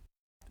 Mm-hmm.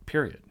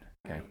 Period.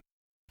 Okay.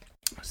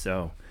 Right.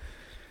 So,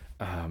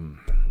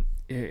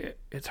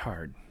 it's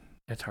hard.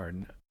 It's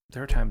hard.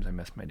 There are times I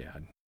miss my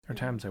dad. There are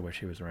times I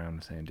wish he was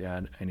around saying,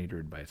 Dad, I need your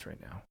advice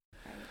right now.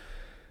 Right.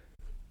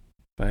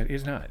 But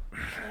he's not.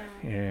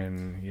 Yeah.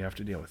 And you have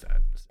to deal with that.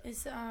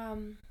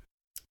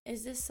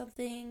 Is this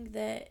something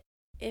that,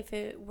 if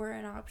it were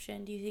an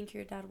option, do you think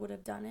your dad would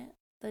have done it?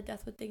 The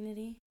death with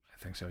dignity? I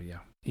think so,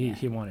 yeah.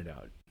 He wanted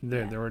out.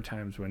 There were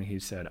times when he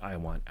said, I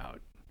want out.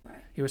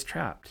 Right. He was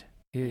trapped.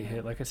 He,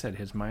 like I said,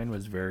 his mind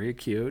was very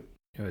acute.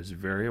 He was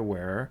very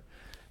aware,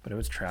 but it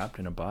was trapped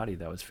in a body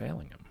that was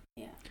failing him.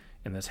 Yeah.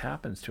 And this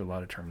happens to a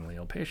lot of terminally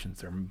ill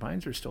patients. Their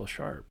minds are still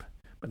sharp,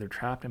 but they're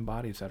trapped in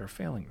bodies that are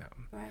failing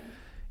them. Right.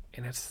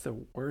 And it's the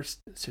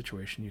worst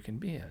situation you can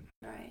be in.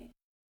 Right.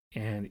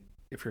 And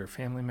if you're a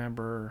family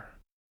member,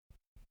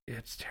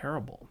 it's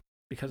terrible,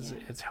 because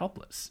it's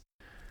helpless.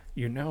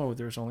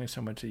 There's only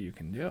so much that you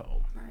can do.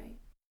 Right.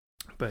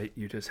 But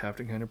you just have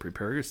to kind of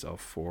prepare yourself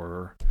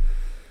for,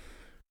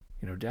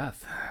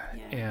 death.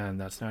 Yeah. And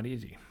that's not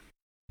easy.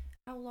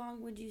 How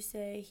long would you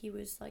say he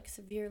was,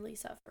 severely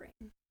suffering?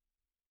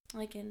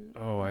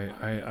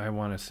 I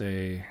want to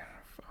say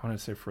I want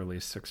to say for at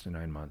least 6 to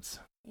 9 months.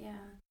 Yeah,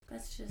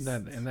 that's just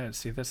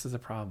see, this is a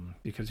problem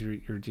because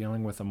you're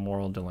dealing with a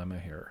moral dilemma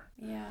here.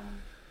 Yeah.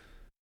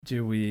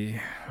 Do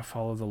we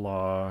follow the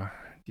law?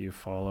 Do you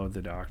follow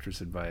the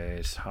doctor's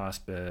advice,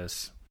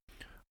 hospice,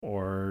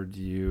 or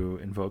do you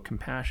invoke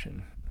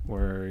compassion,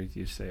 where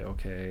you say,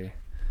 okay,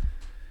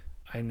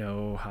 I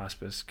know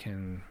hospice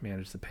can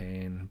manage the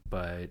pain,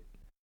 but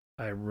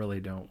I really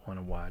don't want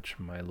to watch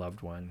my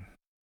loved one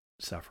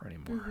suffer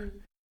anymore. Mm-hmm.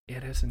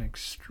 It is an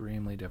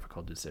extremely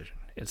difficult decision.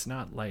 It's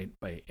not light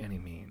by any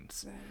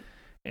means. Right.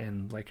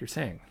 And like we're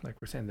saying,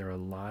 there are a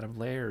lot of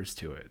layers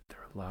to it. There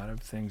are a lot of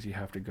things you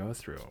have to go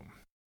through.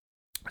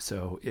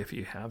 So if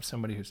you have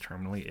somebody who's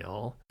terminally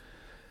ill,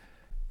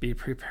 be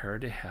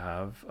prepared to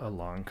have a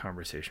long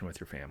conversation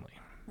with your family.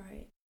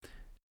 Right.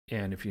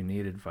 And if you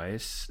need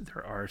advice,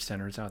 there are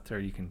centers out there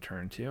you can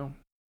turn to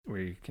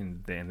where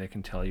they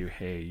can tell you,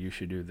 hey, you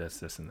should do this,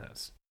 this, and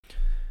this.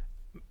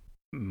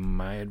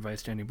 My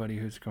advice to anybody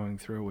who's going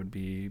through would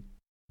be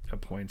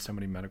appoint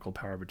somebody medical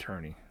power of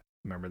attorney.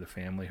 Remember the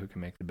family who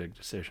can make the big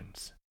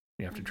decisions.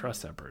 You have to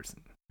trust that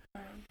person.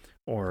 Right.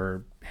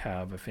 Or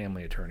have a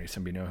family attorney,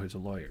 somebody you know who's a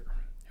lawyer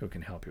who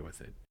can help you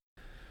with it.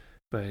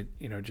 But,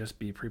 just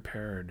be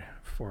prepared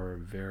for a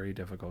very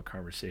difficult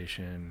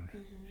conversation,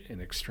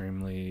 an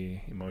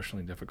extremely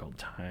emotionally difficult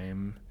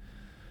time,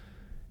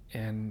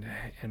 and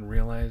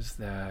realize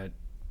that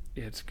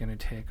it's going to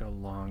take a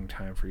long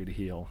time for you to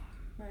heal.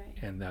 Right.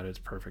 And that is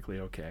perfectly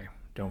okay.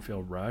 Don't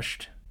feel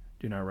rushed.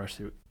 Do not rush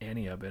through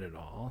any of it at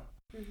all.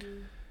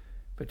 Mm-hmm.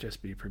 But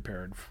just be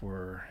prepared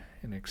for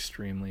an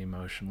extremely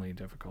emotionally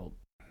difficult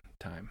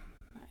time.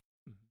 Right.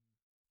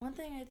 One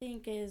thing I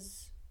think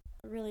is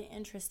really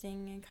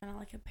interesting and kind of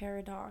like a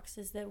paradox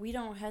is that we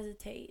don't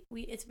hesitate.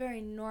 It's very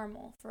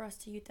normal for us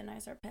to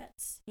euthanize our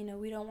pets.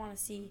 We don't want to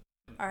see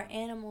our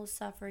animals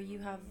suffer. You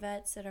have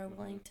vets that are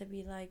willing to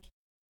be like,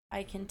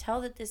 I can tell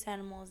that this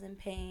animal is in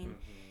pain,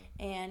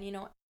 and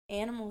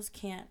animals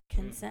can't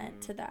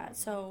consent to that.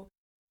 So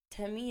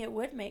to me it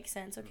would make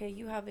sense. Okay,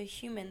 you have a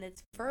human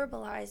that's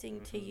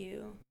verbalizing to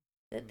you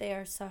that they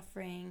are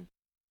suffering.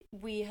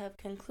 We have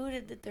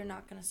concluded that they're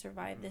not going to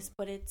survive this,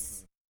 but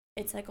it's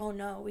like, oh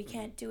no, we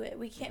can't do it.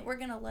 We're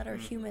going to let our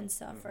humans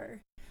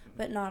suffer,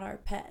 but not our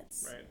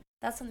pets. Right.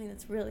 That's something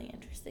that's really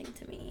interesting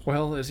to me.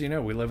 Well, as you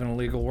know, we live in a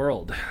legal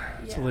world.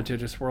 It's a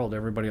litigious world.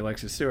 Everybody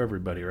likes to sue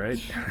everybody,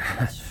 right? Yeah,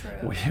 that's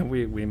true.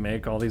 we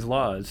make all these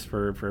laws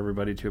for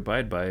everybody to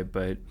abide by,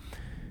 but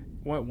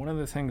one of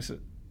the things that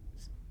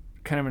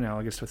kind of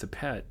analogous with a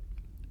pet,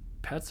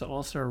 pets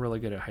also are really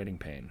good at hiding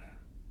pain.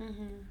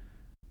 Mm-hmm.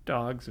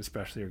 Dogs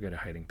especially are good at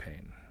hiding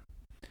pain.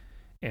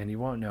 And you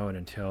won't know it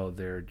until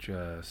they're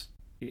just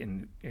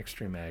in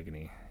extreme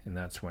agony. And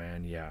that's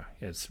when,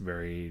 it's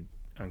very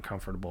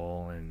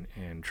uncomfortable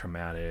and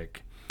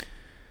traumatic.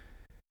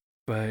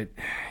 But,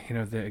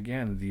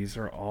 again, these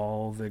are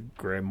all the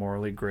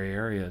morally gray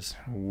areas.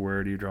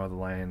 Where do you draw the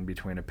line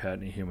between a pet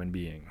and a human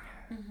being?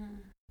 Mm-hmm.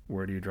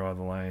 Where do you draw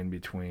the line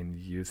between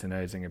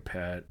euthanizing a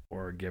pet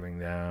or giving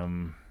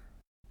them,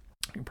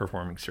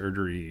 performing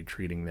surgery,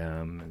 treating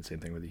them, and same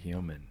thing with a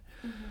human?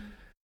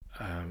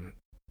 Mm-hmm.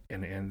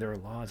 And there are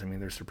laws.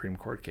 There's Supreme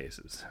Court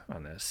cases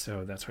on this.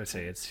 So that's why I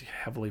say it's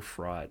heavily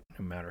fraught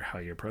no matter how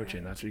you approach it.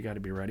 And that's what you got to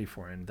be ready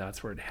for. And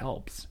that's where it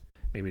helps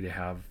maybe to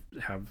have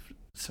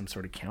some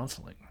sort of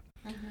counseling.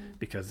 Mm-hmm.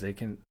 Because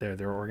there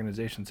are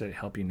organizations that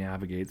help you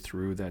navigate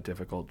through that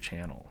difficult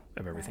channel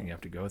of everything you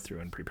have to go through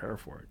and prepare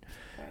for it.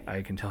 Right.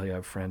 I can tell you I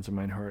have friends of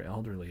mine who are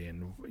elderly,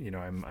 and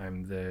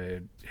I'm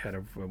the head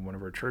of one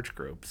of our church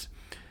groups.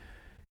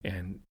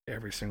 And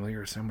every single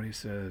year somebody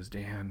says,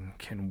 Dan,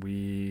 can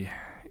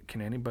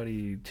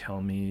anybody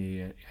tell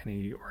me,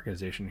 any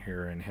organization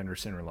here in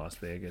Henderson or Las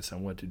Vegas,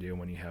 on what to do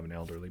when you have an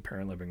elderly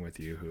parent living with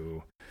you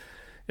who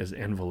is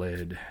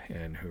invalid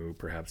and who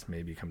perhaps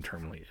may become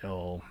terminally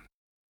ill?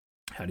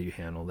 How do you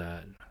handle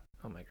that?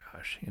 Oh my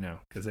gosh,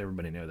 because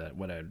everybody knew that,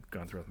 what I'd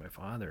gone through with my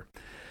father.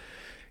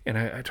 And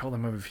I told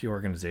them of a few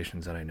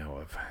organizations that I know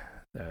of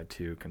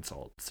to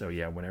consult. So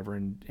whenever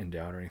in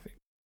doubt or anything,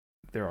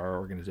 there are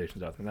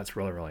organizations out there, and that's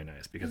really, really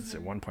nice, because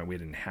at one point we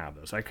didn't have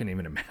those. I couldn't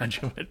even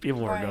imagine what people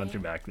were going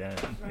through back then.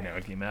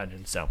 Can you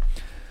imagine? So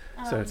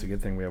it's a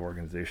good thing we have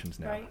organizations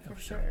now. Right, for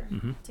sure,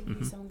 to give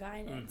you some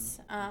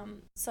guidance.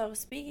 So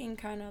speaking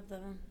kind of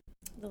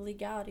the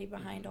legality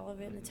behind all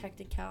of it and the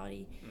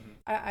technicality,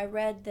 I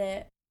read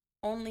that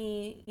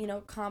only,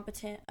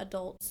 competent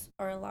adults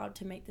are allowed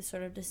to make this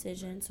sort of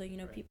decision. So,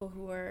 people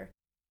who are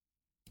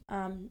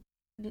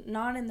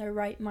not in their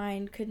right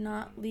mind could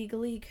not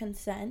legally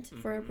consent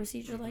for a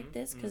procedure like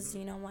this, because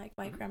like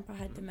my grandpa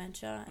had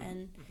dementia,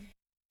 and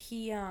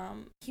he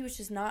was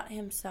just not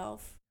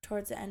himself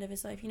towards the end of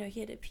his life. He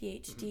had a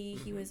PhD.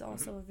 He was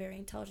also a very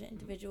intelligent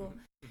individual,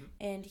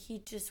 and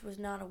he just was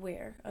not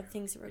aware of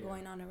things that were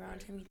going on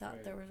around him. He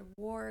thought there was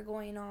a war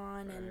going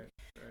on,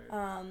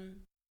 and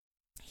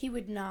he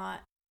would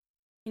not,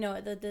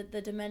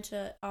 the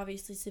dementia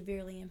obviously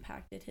severely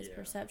impacted his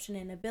perception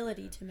and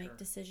ability to make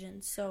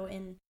decisions. So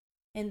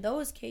in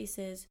those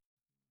cases,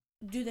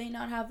 do they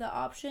not have the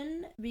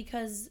option?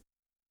 Because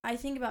I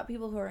think about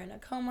people who are in a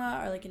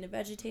coma or like in a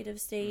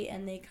vegetative state,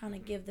 and they kind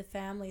of give the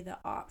family the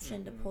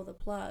option to pull the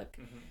plug.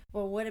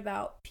 Well, what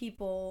about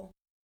people,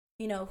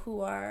 you know,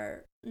 who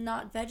are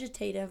not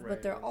vegetative,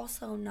 but they're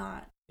also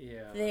not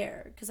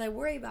there? Because I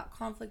worry about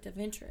conflict of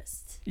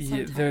interest.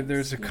 Yeah,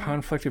 there's a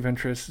conflict of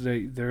interest.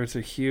 There's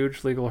a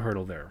huge legal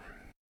hurdle there.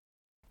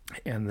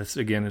 And this,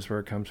 again, is where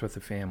it comes with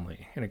the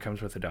family, and it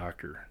comes with the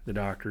doctor. The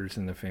doctors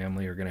and the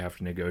family are going to have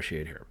to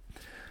negotiate here.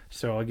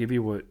 So I'll give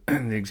you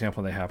the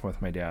example that happened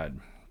with my dad.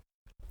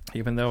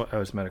 Even though I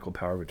was medical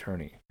power of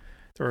attorney,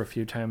 there were a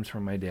few times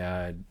where my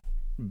dad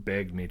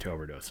begged me to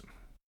overdose him.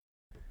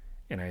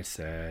 And I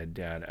said,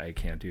 Dad, I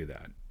can't do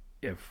that.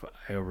 If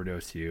I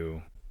overdose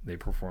you, they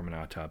perform an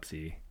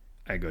autopsy,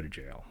 I go to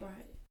jail. Right.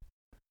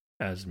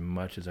 As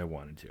much as I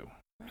wanted to.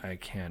 Right. I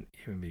can't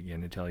even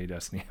begin to tell you,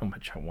 Destiny, how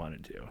much I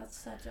wanted to. That's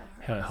such a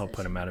hard help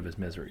put him out of his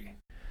misery.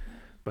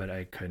 But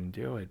I couldn't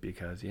do it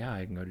because,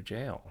 I can go to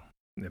jail.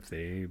 If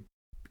they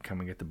come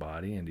and get the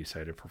body and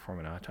decide to perform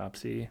an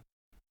autopsy,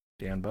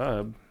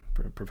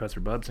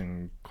 Professor Bubbs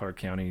in Clark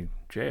County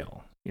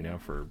Jail,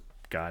 for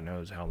God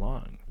knows how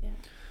long.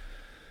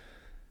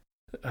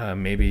 Yeah.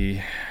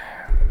 Maybe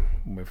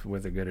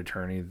with a good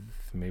attorney,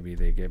 maybe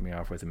they get me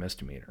off with a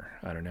misdemeanor.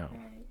 I don't know.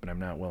 Right. But I'm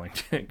not willing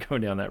to go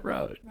down that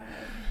road. Right.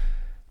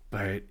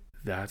 But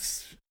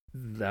that's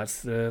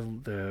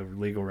the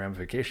legal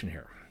ramification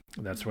here.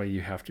 That's why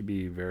you have to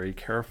be very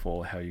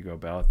careful how you go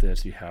about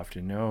this. You have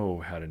to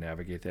know how to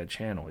navigate that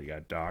channel. You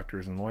got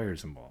doctors and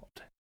lawyers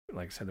involved.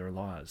 Like I said, there are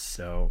laws.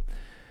 So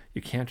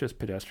you can't just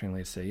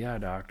pedestrianly say, yeah,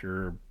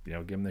 doctor,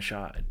 give him the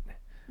shot.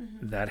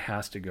 Mm-hmm. That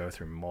has to go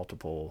through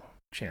multiple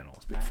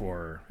channels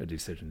before a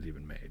decision's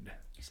even made.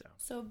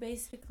 So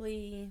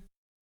basically,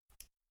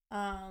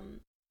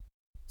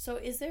 so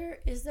is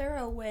there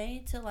a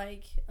way to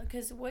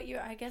because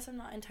I guess I'm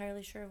not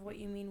entirely sure of what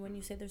you mean when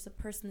you say there's a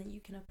person that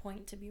you can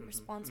appoint to be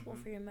responsible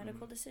for your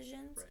medical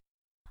decisions.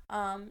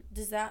 Right.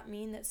 Does that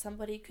mean that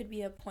somebody could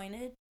be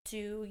appointed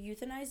to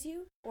euthanize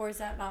you, or is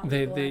that not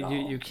legal at all?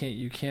 You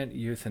can't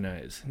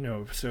euthanize.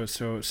 No. So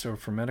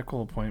for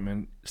medical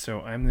appointment,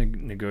 so I'm the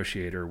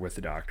negotiator with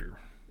the doctor.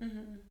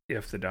 Mm-hmm.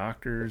 If the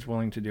doctor is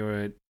willing to do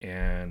it,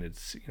 and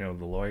it's the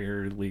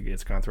lawyer,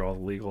 it's gone through all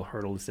the legal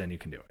hurdles, then you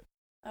can do it.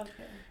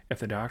 Okay. If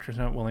the doctor's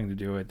not willing to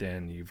do it,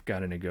 then you've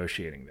got a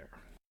negotiating there.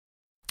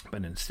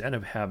 But instead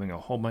of having a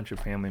whole bunch of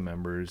family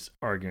members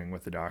arguing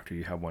with the doctor,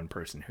 you have one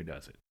person who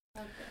does it.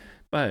 Okay.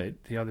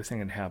 But the other thing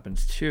that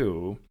happens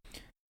too,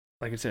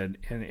 like I said,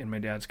 in my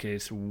dad's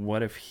case,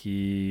 what if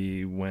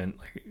he went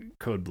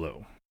code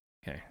blue?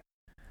 Okay.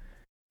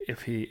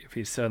 If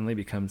he suddenly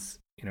becomes,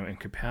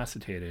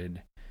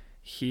 incapacitated,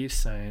 he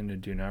signed a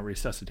do not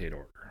resuscitate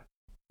order.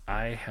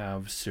 I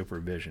have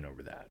supervision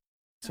over that.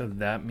 So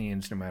that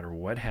means no matter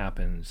what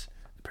happens,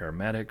 the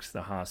paramedics,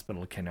 the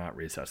hospital cannot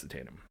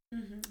resuscitate him.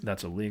 Mm-hmm.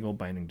 That's a legal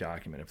binding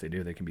document. If they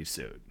do, they can be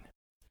sued.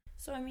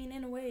 So,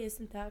 in a way,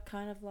 isn't that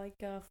kind of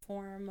like a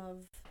form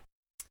of,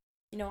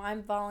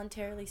 I'm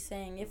voluntarily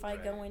saying if I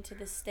go into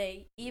the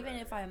state, even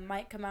if I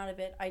might come out of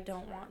it, I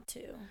don't want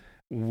to.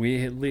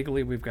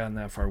 We've gotten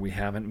that far. We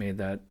haven't made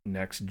that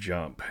next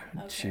jump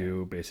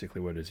to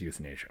basically what is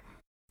euthanasia.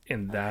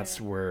 And that's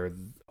where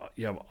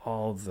you have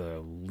all the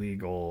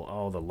legal,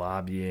 all the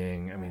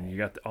lobbying. You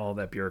got all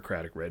that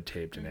bureaucratic red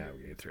tape to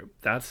navigate through.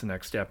 That's the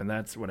next step, and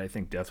that's what I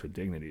think Death with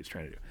Dignity is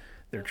trying to do.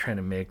 They're trying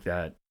to make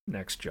that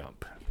next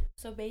jump.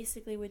 So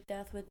basically with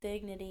Death with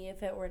Dignity,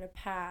 if it were to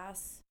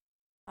pass,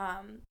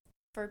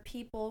 for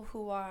people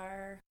who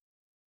are,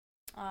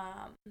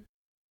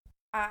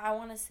 I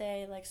want to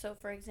say, so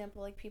for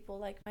example, people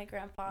like my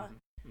grandpa,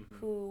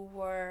 who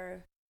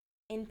were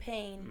in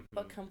pain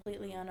but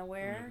completely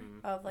unaware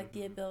of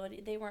the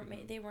ability, they weren't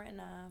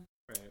in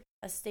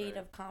a state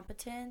of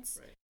competence.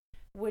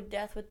 Would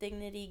Death with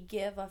Dignity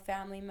give a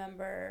family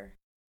member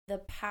the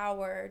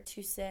power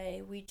to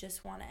say, we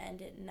just want to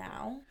end it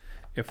now?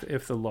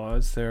 If the law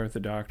is there, the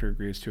doctor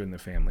agrees to it and the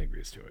family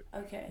agrees to it.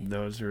 Okay.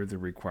 Those are the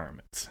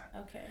requirements.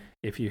 Okay.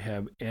 If you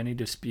have any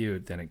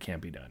dispute, then it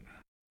can't be done.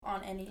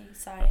 On any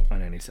side?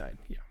 On any side,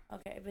 yeah.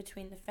 Okay,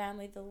 between the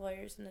family, the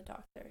lawyers, and the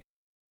doctor.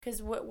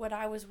 Because what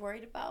I was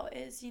worried about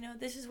is,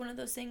 this is one of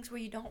those things where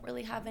you don't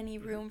really have any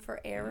room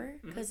for error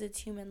because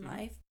it's human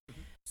life.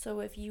 So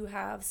if you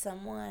have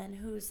someone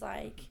who's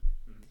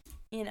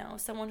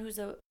someone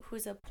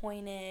who's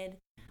appointed,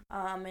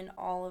 and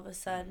all of a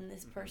sudden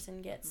this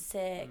person gets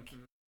sick,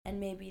 and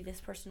maybe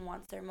this person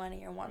wants their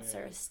money or wants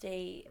their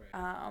estate,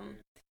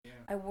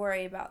 I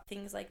worry about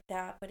things like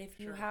that. But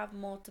if you have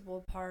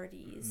multiple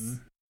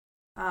parties,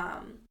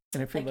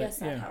 and if I guess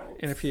that helps.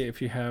 And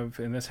if you have,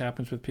 and this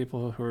happens with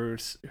people who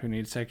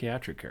need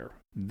psychiatric care,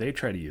 they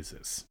try to use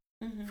this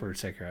for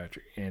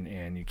psychiatric,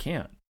 and you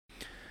can't.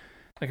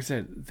 Like I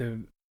said,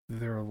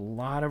 there are a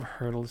lot of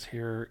hurdles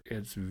here.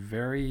 It's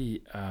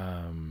very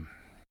there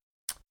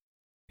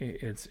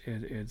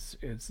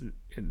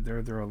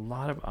are a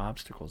lot of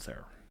obstacles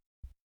there,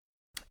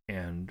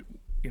 and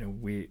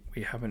we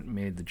haven't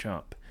made the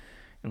jump.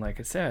 And like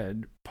I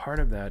said, part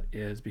of that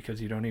is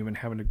because you don't even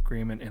have an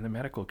agreement in the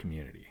medical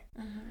community.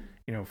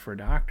 For a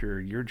doctor,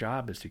 your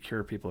job is to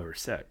cure people who are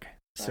sick.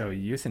 Right. So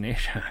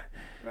euthanasia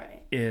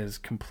is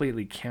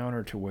completely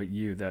counter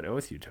to that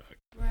oath you took.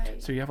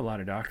 Right. So you have a lot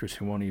of doctors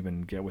who won't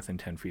even get within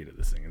 10 feet of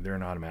this thing. They're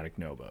an automatic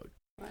no vote.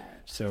 Right.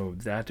 So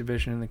that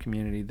division in the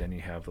community, then you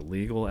have the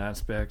legal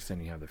aspects,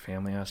 then you have the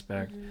family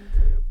aspect.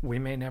 We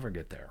may never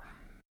get there.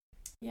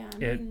 Yeah,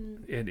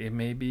 it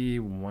may be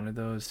one of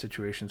those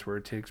situations where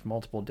it takes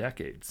multiple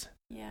decades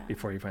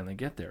before you finally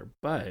get there.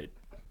 But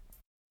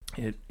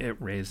it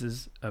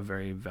raises a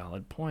very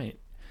valid point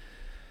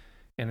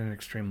and an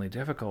extremely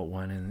difficult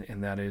one,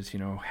 and that is,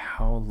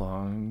 how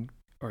long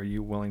are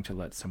you willing to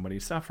let somebody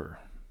suffer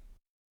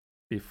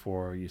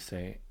before you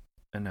say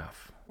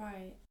enough?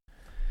 Right.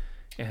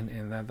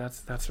 And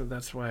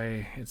that's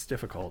why it's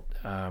difficult.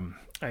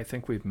 I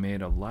think we've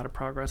made a lot of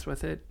progress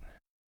with it,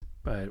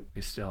 but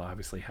we still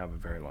obviously have a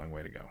very long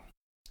way to go.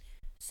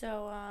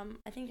 So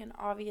I think an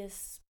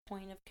obvious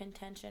point of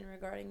contention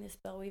regarding this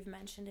bill, we've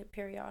mentioned it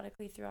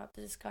periodically throughout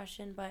the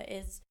discussion, but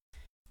is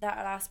that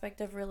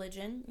aspect of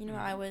religion.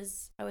 I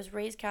was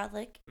raised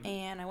Catholic,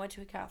 and I went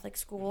to a Catholic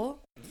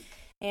school,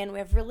 and we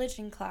have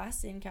religion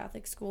class in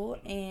Catholic school,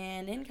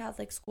 and in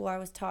Catholic school I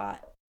was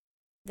taught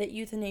that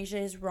euthanasia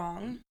is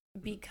wrong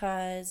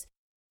because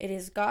it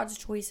is God's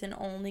choice and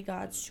only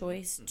God's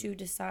choice to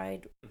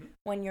decide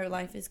when your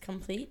life is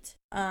complete.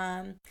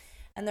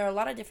 And there are a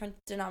lot of different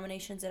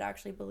denominations that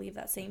actually believe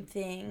that same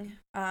thing.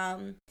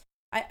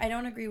 I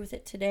don't agree with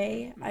it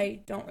today.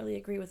 I don't really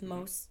agree with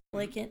most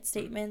blanket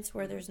statements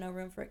where there's no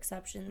room for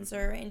exceptions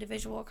or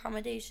individual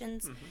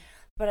accommodations.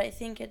 But I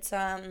think it's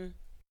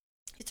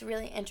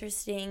really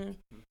interesting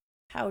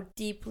how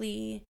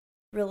deeply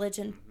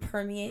religion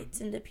permeates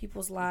into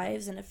people's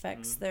lives and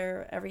affects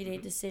their everyday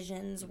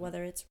decisions,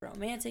 whether it's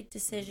romantic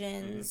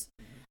decisions,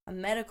 a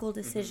medical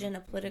decision, a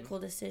political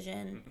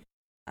decision.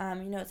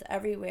 It's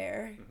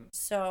everywhere.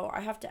 So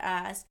I have to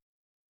ask,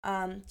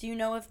 do you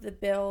know if the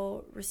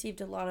bill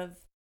received a lot of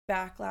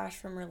backlash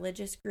from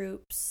religious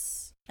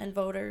groups and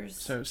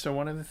voters? So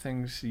one of the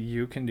things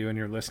you can do and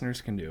your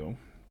listeners can do,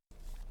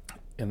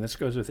 and this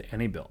goes with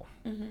any bill,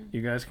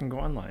 you guys can go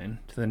online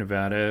to the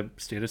Nevada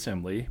State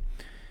Assembly,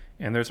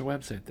 and there's a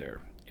website there,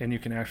 and you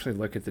can actually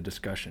look at the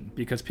discussion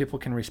because people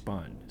can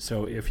respond.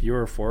 So if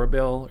you're for a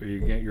bill or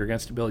you're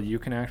against a bill, you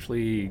can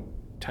actually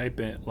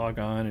log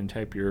on and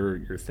type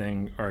your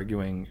thing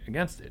arguing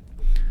against it.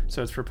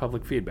 So it's for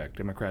public feedback,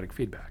 democratic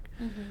feedback.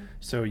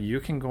 So you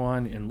can go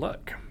on and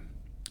look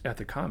at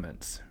the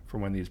comments for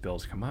when these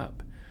bills come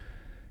up.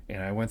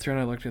 And I went through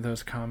and I looked at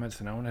those comments,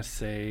 and I want to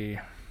say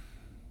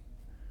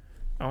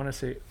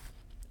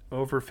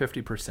over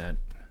 50%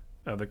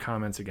 of the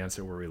comments against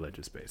it were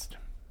religious-based.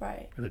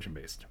 Right.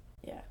 Religion-based.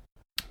 Yeah.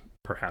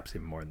 Perhaps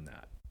even more than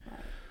that. Right.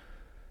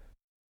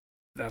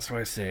 That's why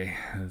I say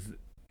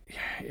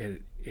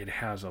it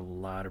has a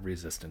lot of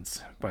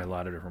resistance by a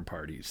lot of different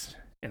parties,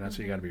 and that's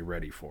what you got to be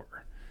ready for.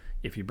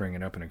 If you bring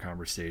it up in a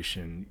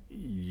conversation,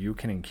 you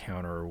can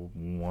encounter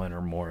one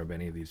or more of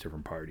any of these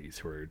different parties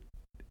who are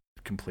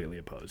completely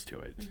opposed to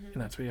it,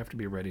 and that's what you have to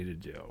be ready to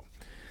do.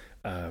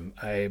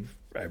 I've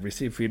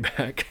received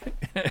feedback,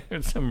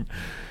 some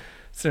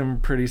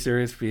pretty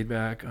serious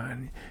feedback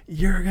on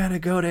you're gonna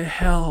go to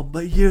hell,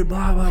 but you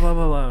blah blah blah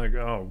blah blah. Like,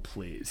 oh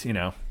please,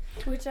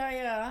 Which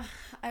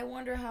I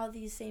wonder how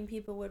these same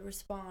people would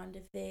respond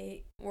if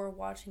they were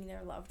watching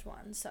their loved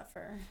ones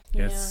suffer.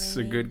 It's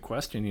a good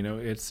question.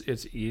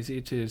 It's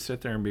easy to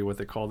sit there and be what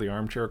they call the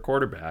armchair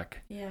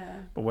quarterback.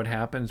 Yeah. But what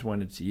happens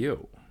when it's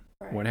you?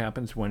 Right. What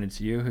happens when it's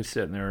you who's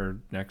sitting there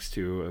next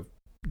to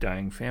a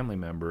dying family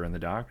member and the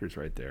doctor's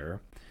right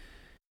there,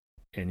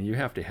 and you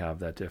have to have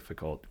that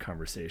difficult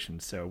conversation?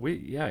 So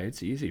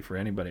it's easy for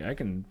anybody. I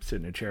can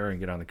sit in a chair and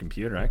get on the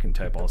computer. I can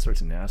type all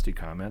sorts of nasty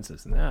comments,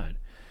 this and that.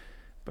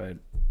 But,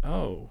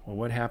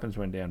 what happens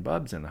when Dan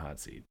Bubb's in the hot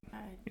seat?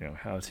 Right.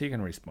 How is he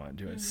going to respond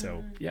to it?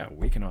 So,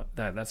 we can,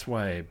 that's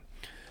why,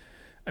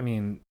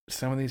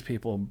 some of these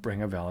people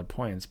bring up valid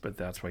points, but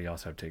that's why you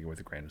also have to take it with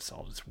a grain of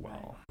salt as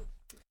well. Right.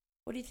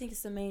 What do you think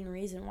is the main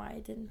reason why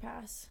it didn't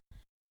pass?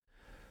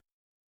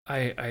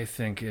 I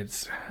think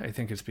it's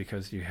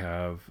because you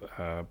have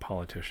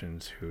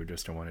politicians who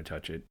just don't want to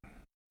touch it.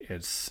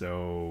 It's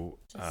so...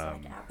 Just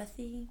like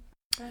apathy?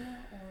 Or...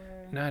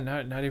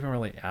 Not even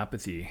really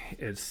apathy.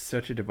 It's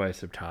such a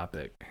divisive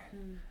topic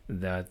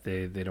that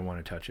they don't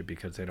want to touch it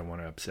because they don't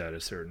want to upset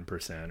a certain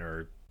percent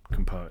or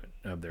component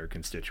of their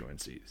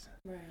constituencies.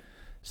 Right.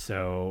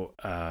 So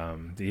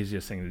the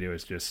easiest thing to do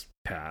is just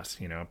pass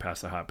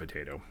the hot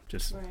potato.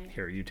 Just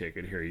here you take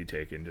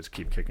it, and just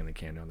keep kicking the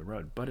can down the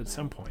road. But at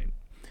some point,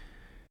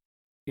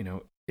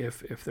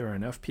 if there are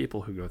enough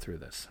people who go through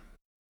this,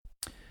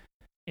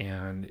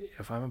 and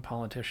if I'm a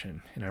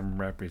politician and I'm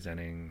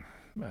representing,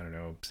 I don't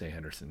know, say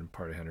Henderson,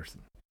 part of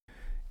Henderson,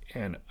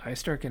 and I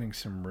start getting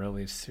some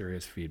really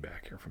serious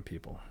feedback here from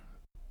people,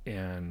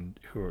 and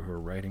who are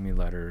writing me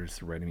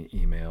letters, writing me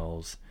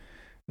emails,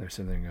 they're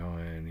sitting there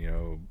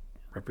going,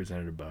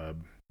 Representative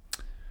Bub,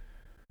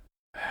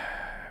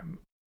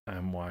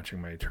 I'm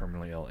watching my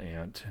terminally ill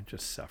aunt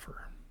just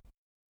suffer.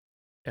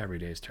 Every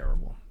day is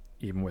terrible,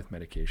 even with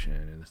medication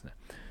and this and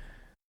that.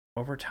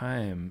 Over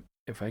time,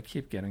 if I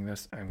keep getting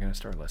this, I'm going to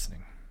start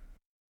listening.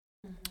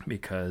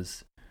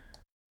 Because,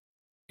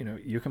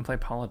 you can play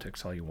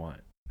politics all you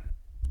want.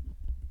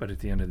 But at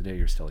the end of the day,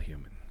 you're still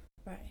human.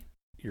 Right.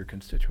 Your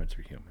constituents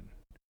are human.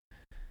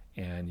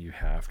 And you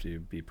have to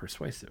be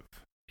persuasive.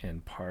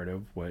 And part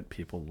of what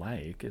people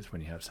like is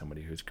when you have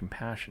somebody who's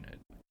compassionate,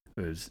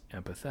 who's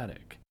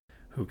empathetic,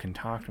 who can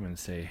talk to them and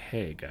say,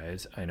 hey,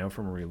 guys, I know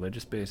from a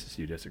religious basis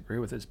you disagree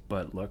with this,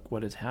 but look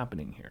what is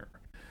happening here.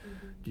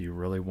 Do you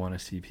really want to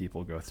see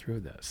people go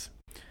through this?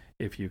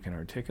 If you can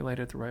articulate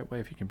it the right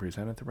way, if you can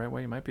present it the right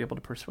way, you might be able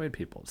to persuade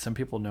people. Some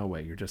people, no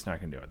way, you're just not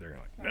going to do it. They're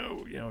like,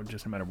 no,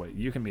 just no matter what.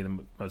 You can be the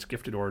most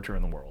gifted orator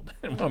in the world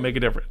and won't make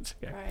a difference.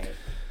 Okay? Right.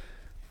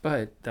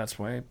 But that's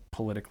why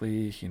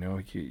politically,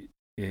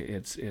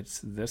 this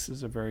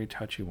is a very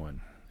touchy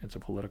one. It's a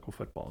political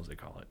football, as they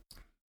call it.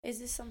 Is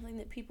this something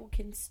that people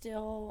can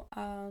still,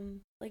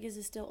 is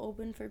it still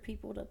open for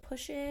people to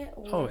push it?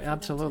 Oh,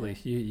 absolutely.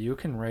 You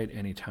can write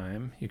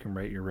anytime. You can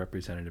write your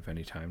representative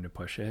anytime to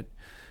push it.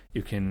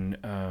 You can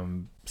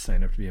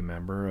sign up to be a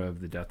member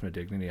of the Death with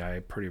Dignity.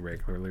 I pretty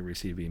regularly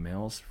receive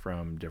emails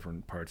from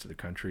different parts of the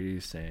country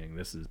saying,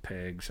 this is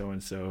Peg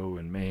so-and-so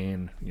in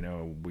Maine.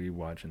 We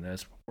watching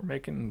this. We're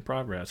making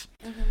progress.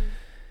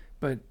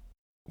 But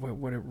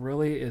what it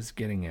really is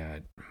getting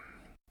at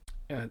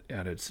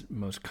its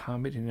most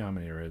common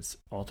denominator, its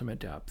ultimate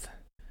depth,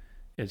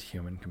 is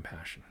human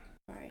compassion.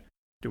 Right.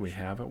 Do we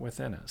have it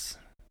within us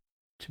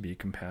to be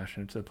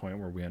compassionate to the point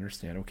where we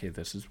understand, okay,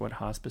 this is what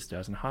hospice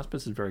does? And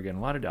hospice is very good. And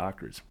a lot of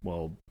doctors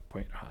will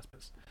point to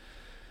hospice.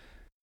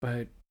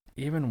 But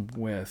even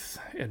with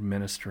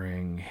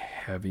administering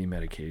heavy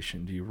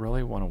medication, do you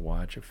really want to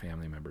watch a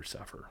family member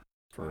suffer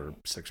for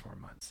 6 more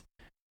months?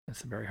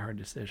 It's a very hard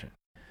decision.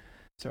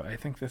 So I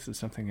think this is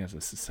something as a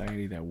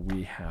society that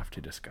we have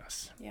to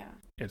discuss. Yeah.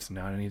 It's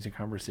not an easy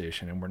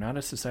conversation, and we're not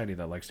a society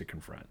that likes to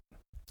confront.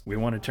 We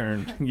want to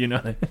turn,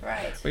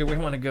 right. we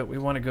want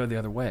to go the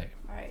other way.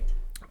 Right.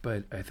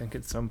 But I think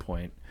at some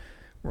point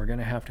we're going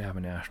to have a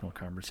national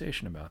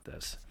conversation about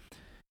this,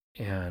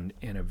 and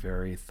in a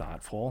very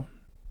thoughtful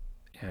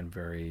and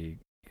very,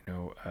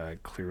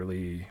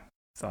 clearly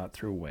thought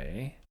through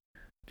way,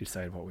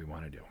 decide what we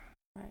want to do.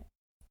 Right.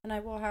 And I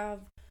will have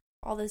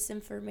all this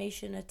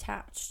information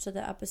attached to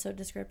the episode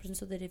description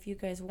so that if you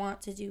guys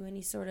want to do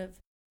any sort of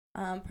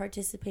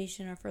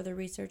participation or further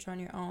research on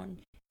your own,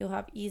 you'll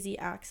have easy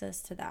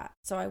access to that.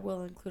 So I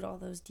will include all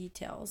those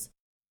details.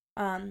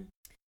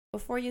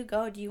 Before you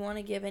go, do you want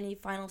to give any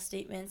final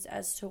statements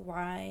as to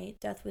why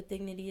Death with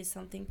Dignity is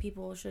something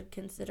people should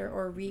consider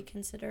or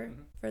reconsider,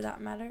 for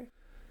that matter?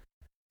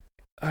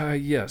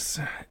 Yes.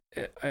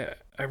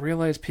 I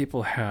realize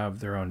people have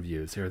their own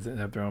views. They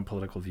have their own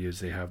political views.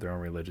 They have their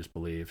own religious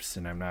beliefs,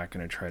 and I'm not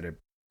going to try to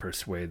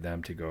persuade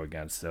them to go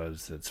against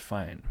those. That's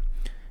fine.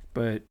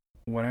 But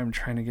what I'm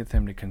trying to get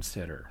them to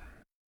consider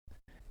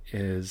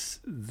is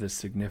the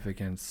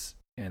significance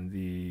and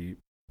the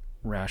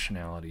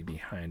rationality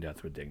behind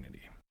Death with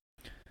Dignity.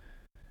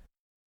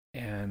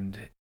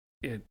 And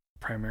it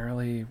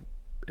primarily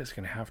is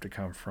going to have to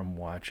come from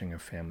watching a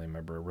family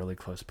member, a really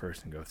close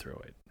person, go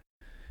through it.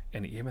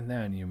 And even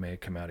then, you may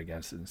come out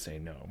against it and say,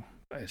 no,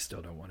 I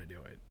still don't want to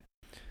do it.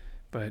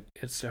 But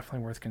it's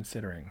definitely worth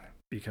considering,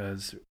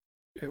 because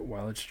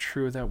while it's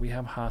true that we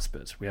have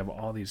hospice, we have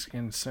all these,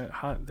 there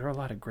are a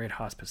lot of great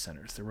hospice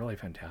centers. They're really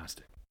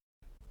fantastic.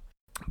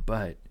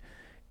 But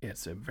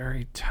it's a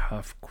very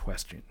tough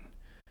question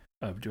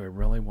of, do I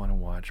really want to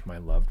watch my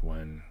loved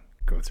one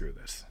go through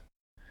this?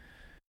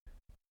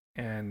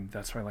 And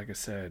that's why, like I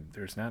said,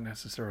 there's not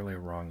necessarily a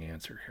wrong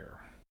answer here.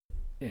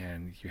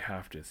 And you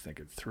have to think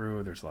it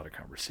through. There's a lot of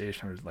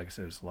conversation. Like I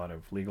said, there's a lot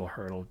of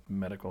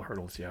medical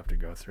hurdles you have to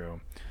go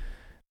through.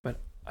 But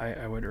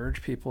I would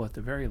urge people at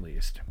the very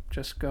least,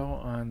 just go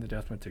on the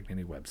Death with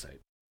Dignity website,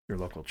 your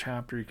local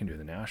chapter. You can do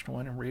the national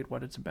one and read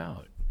what it's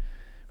about.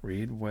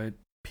 Read what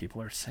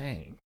people are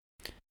saying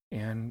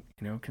and,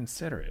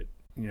 consider it.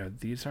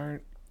 These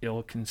aren't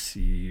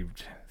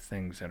ill-conceived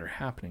things that are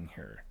happening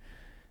here.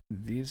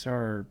 These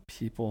are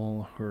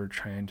people who are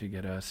trying to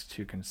get us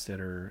to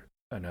consider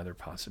another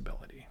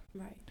possibility.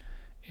 Right.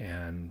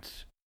 And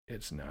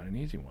it's not an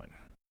easy one.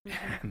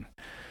 And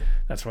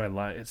that's why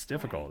it's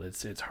difficult.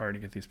 Right. It's hard to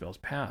get these bills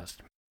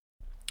passed.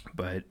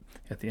 But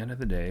at the end of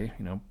the day,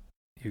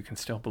 you can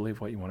still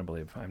believe what you want to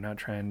believe. I'm not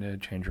trying to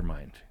change your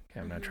mind. Okay?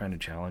 I'm not trying to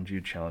challenge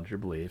your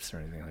beliefs or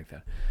anything like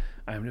that.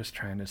 I'm just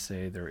trying to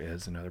say there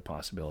is another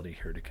possibility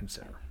here to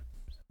consider.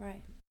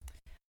 Right.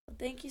 Well,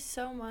 thank you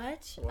so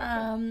much. All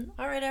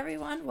right,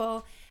 everyone.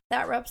 Well,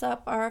 that wraps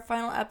up our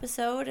final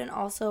episode and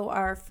also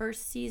our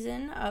first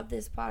season of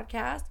this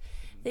podcast.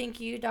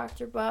 Thank you,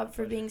 Dr. Bob,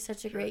 for being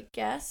such a great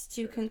guest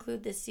to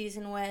conclude this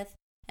season with.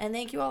 And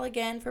thank you all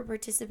again for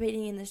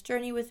participating in this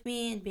journey with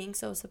me and being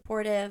so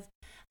supportive.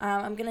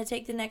 I'm going to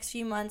take the next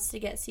few months to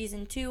get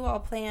season 2 all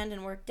planned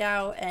and worked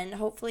out, and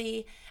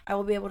hopefully I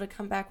will be able to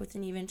come back with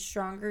an even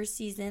stronger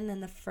season than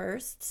the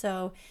first.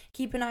 So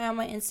keep an eye on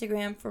my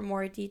Instagram for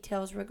more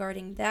details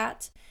regarding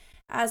that.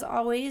 As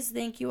always,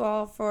 thank you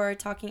all for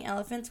talking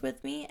elephants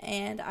with me,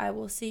 and I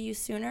will see you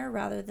sooner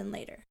rather than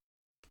later.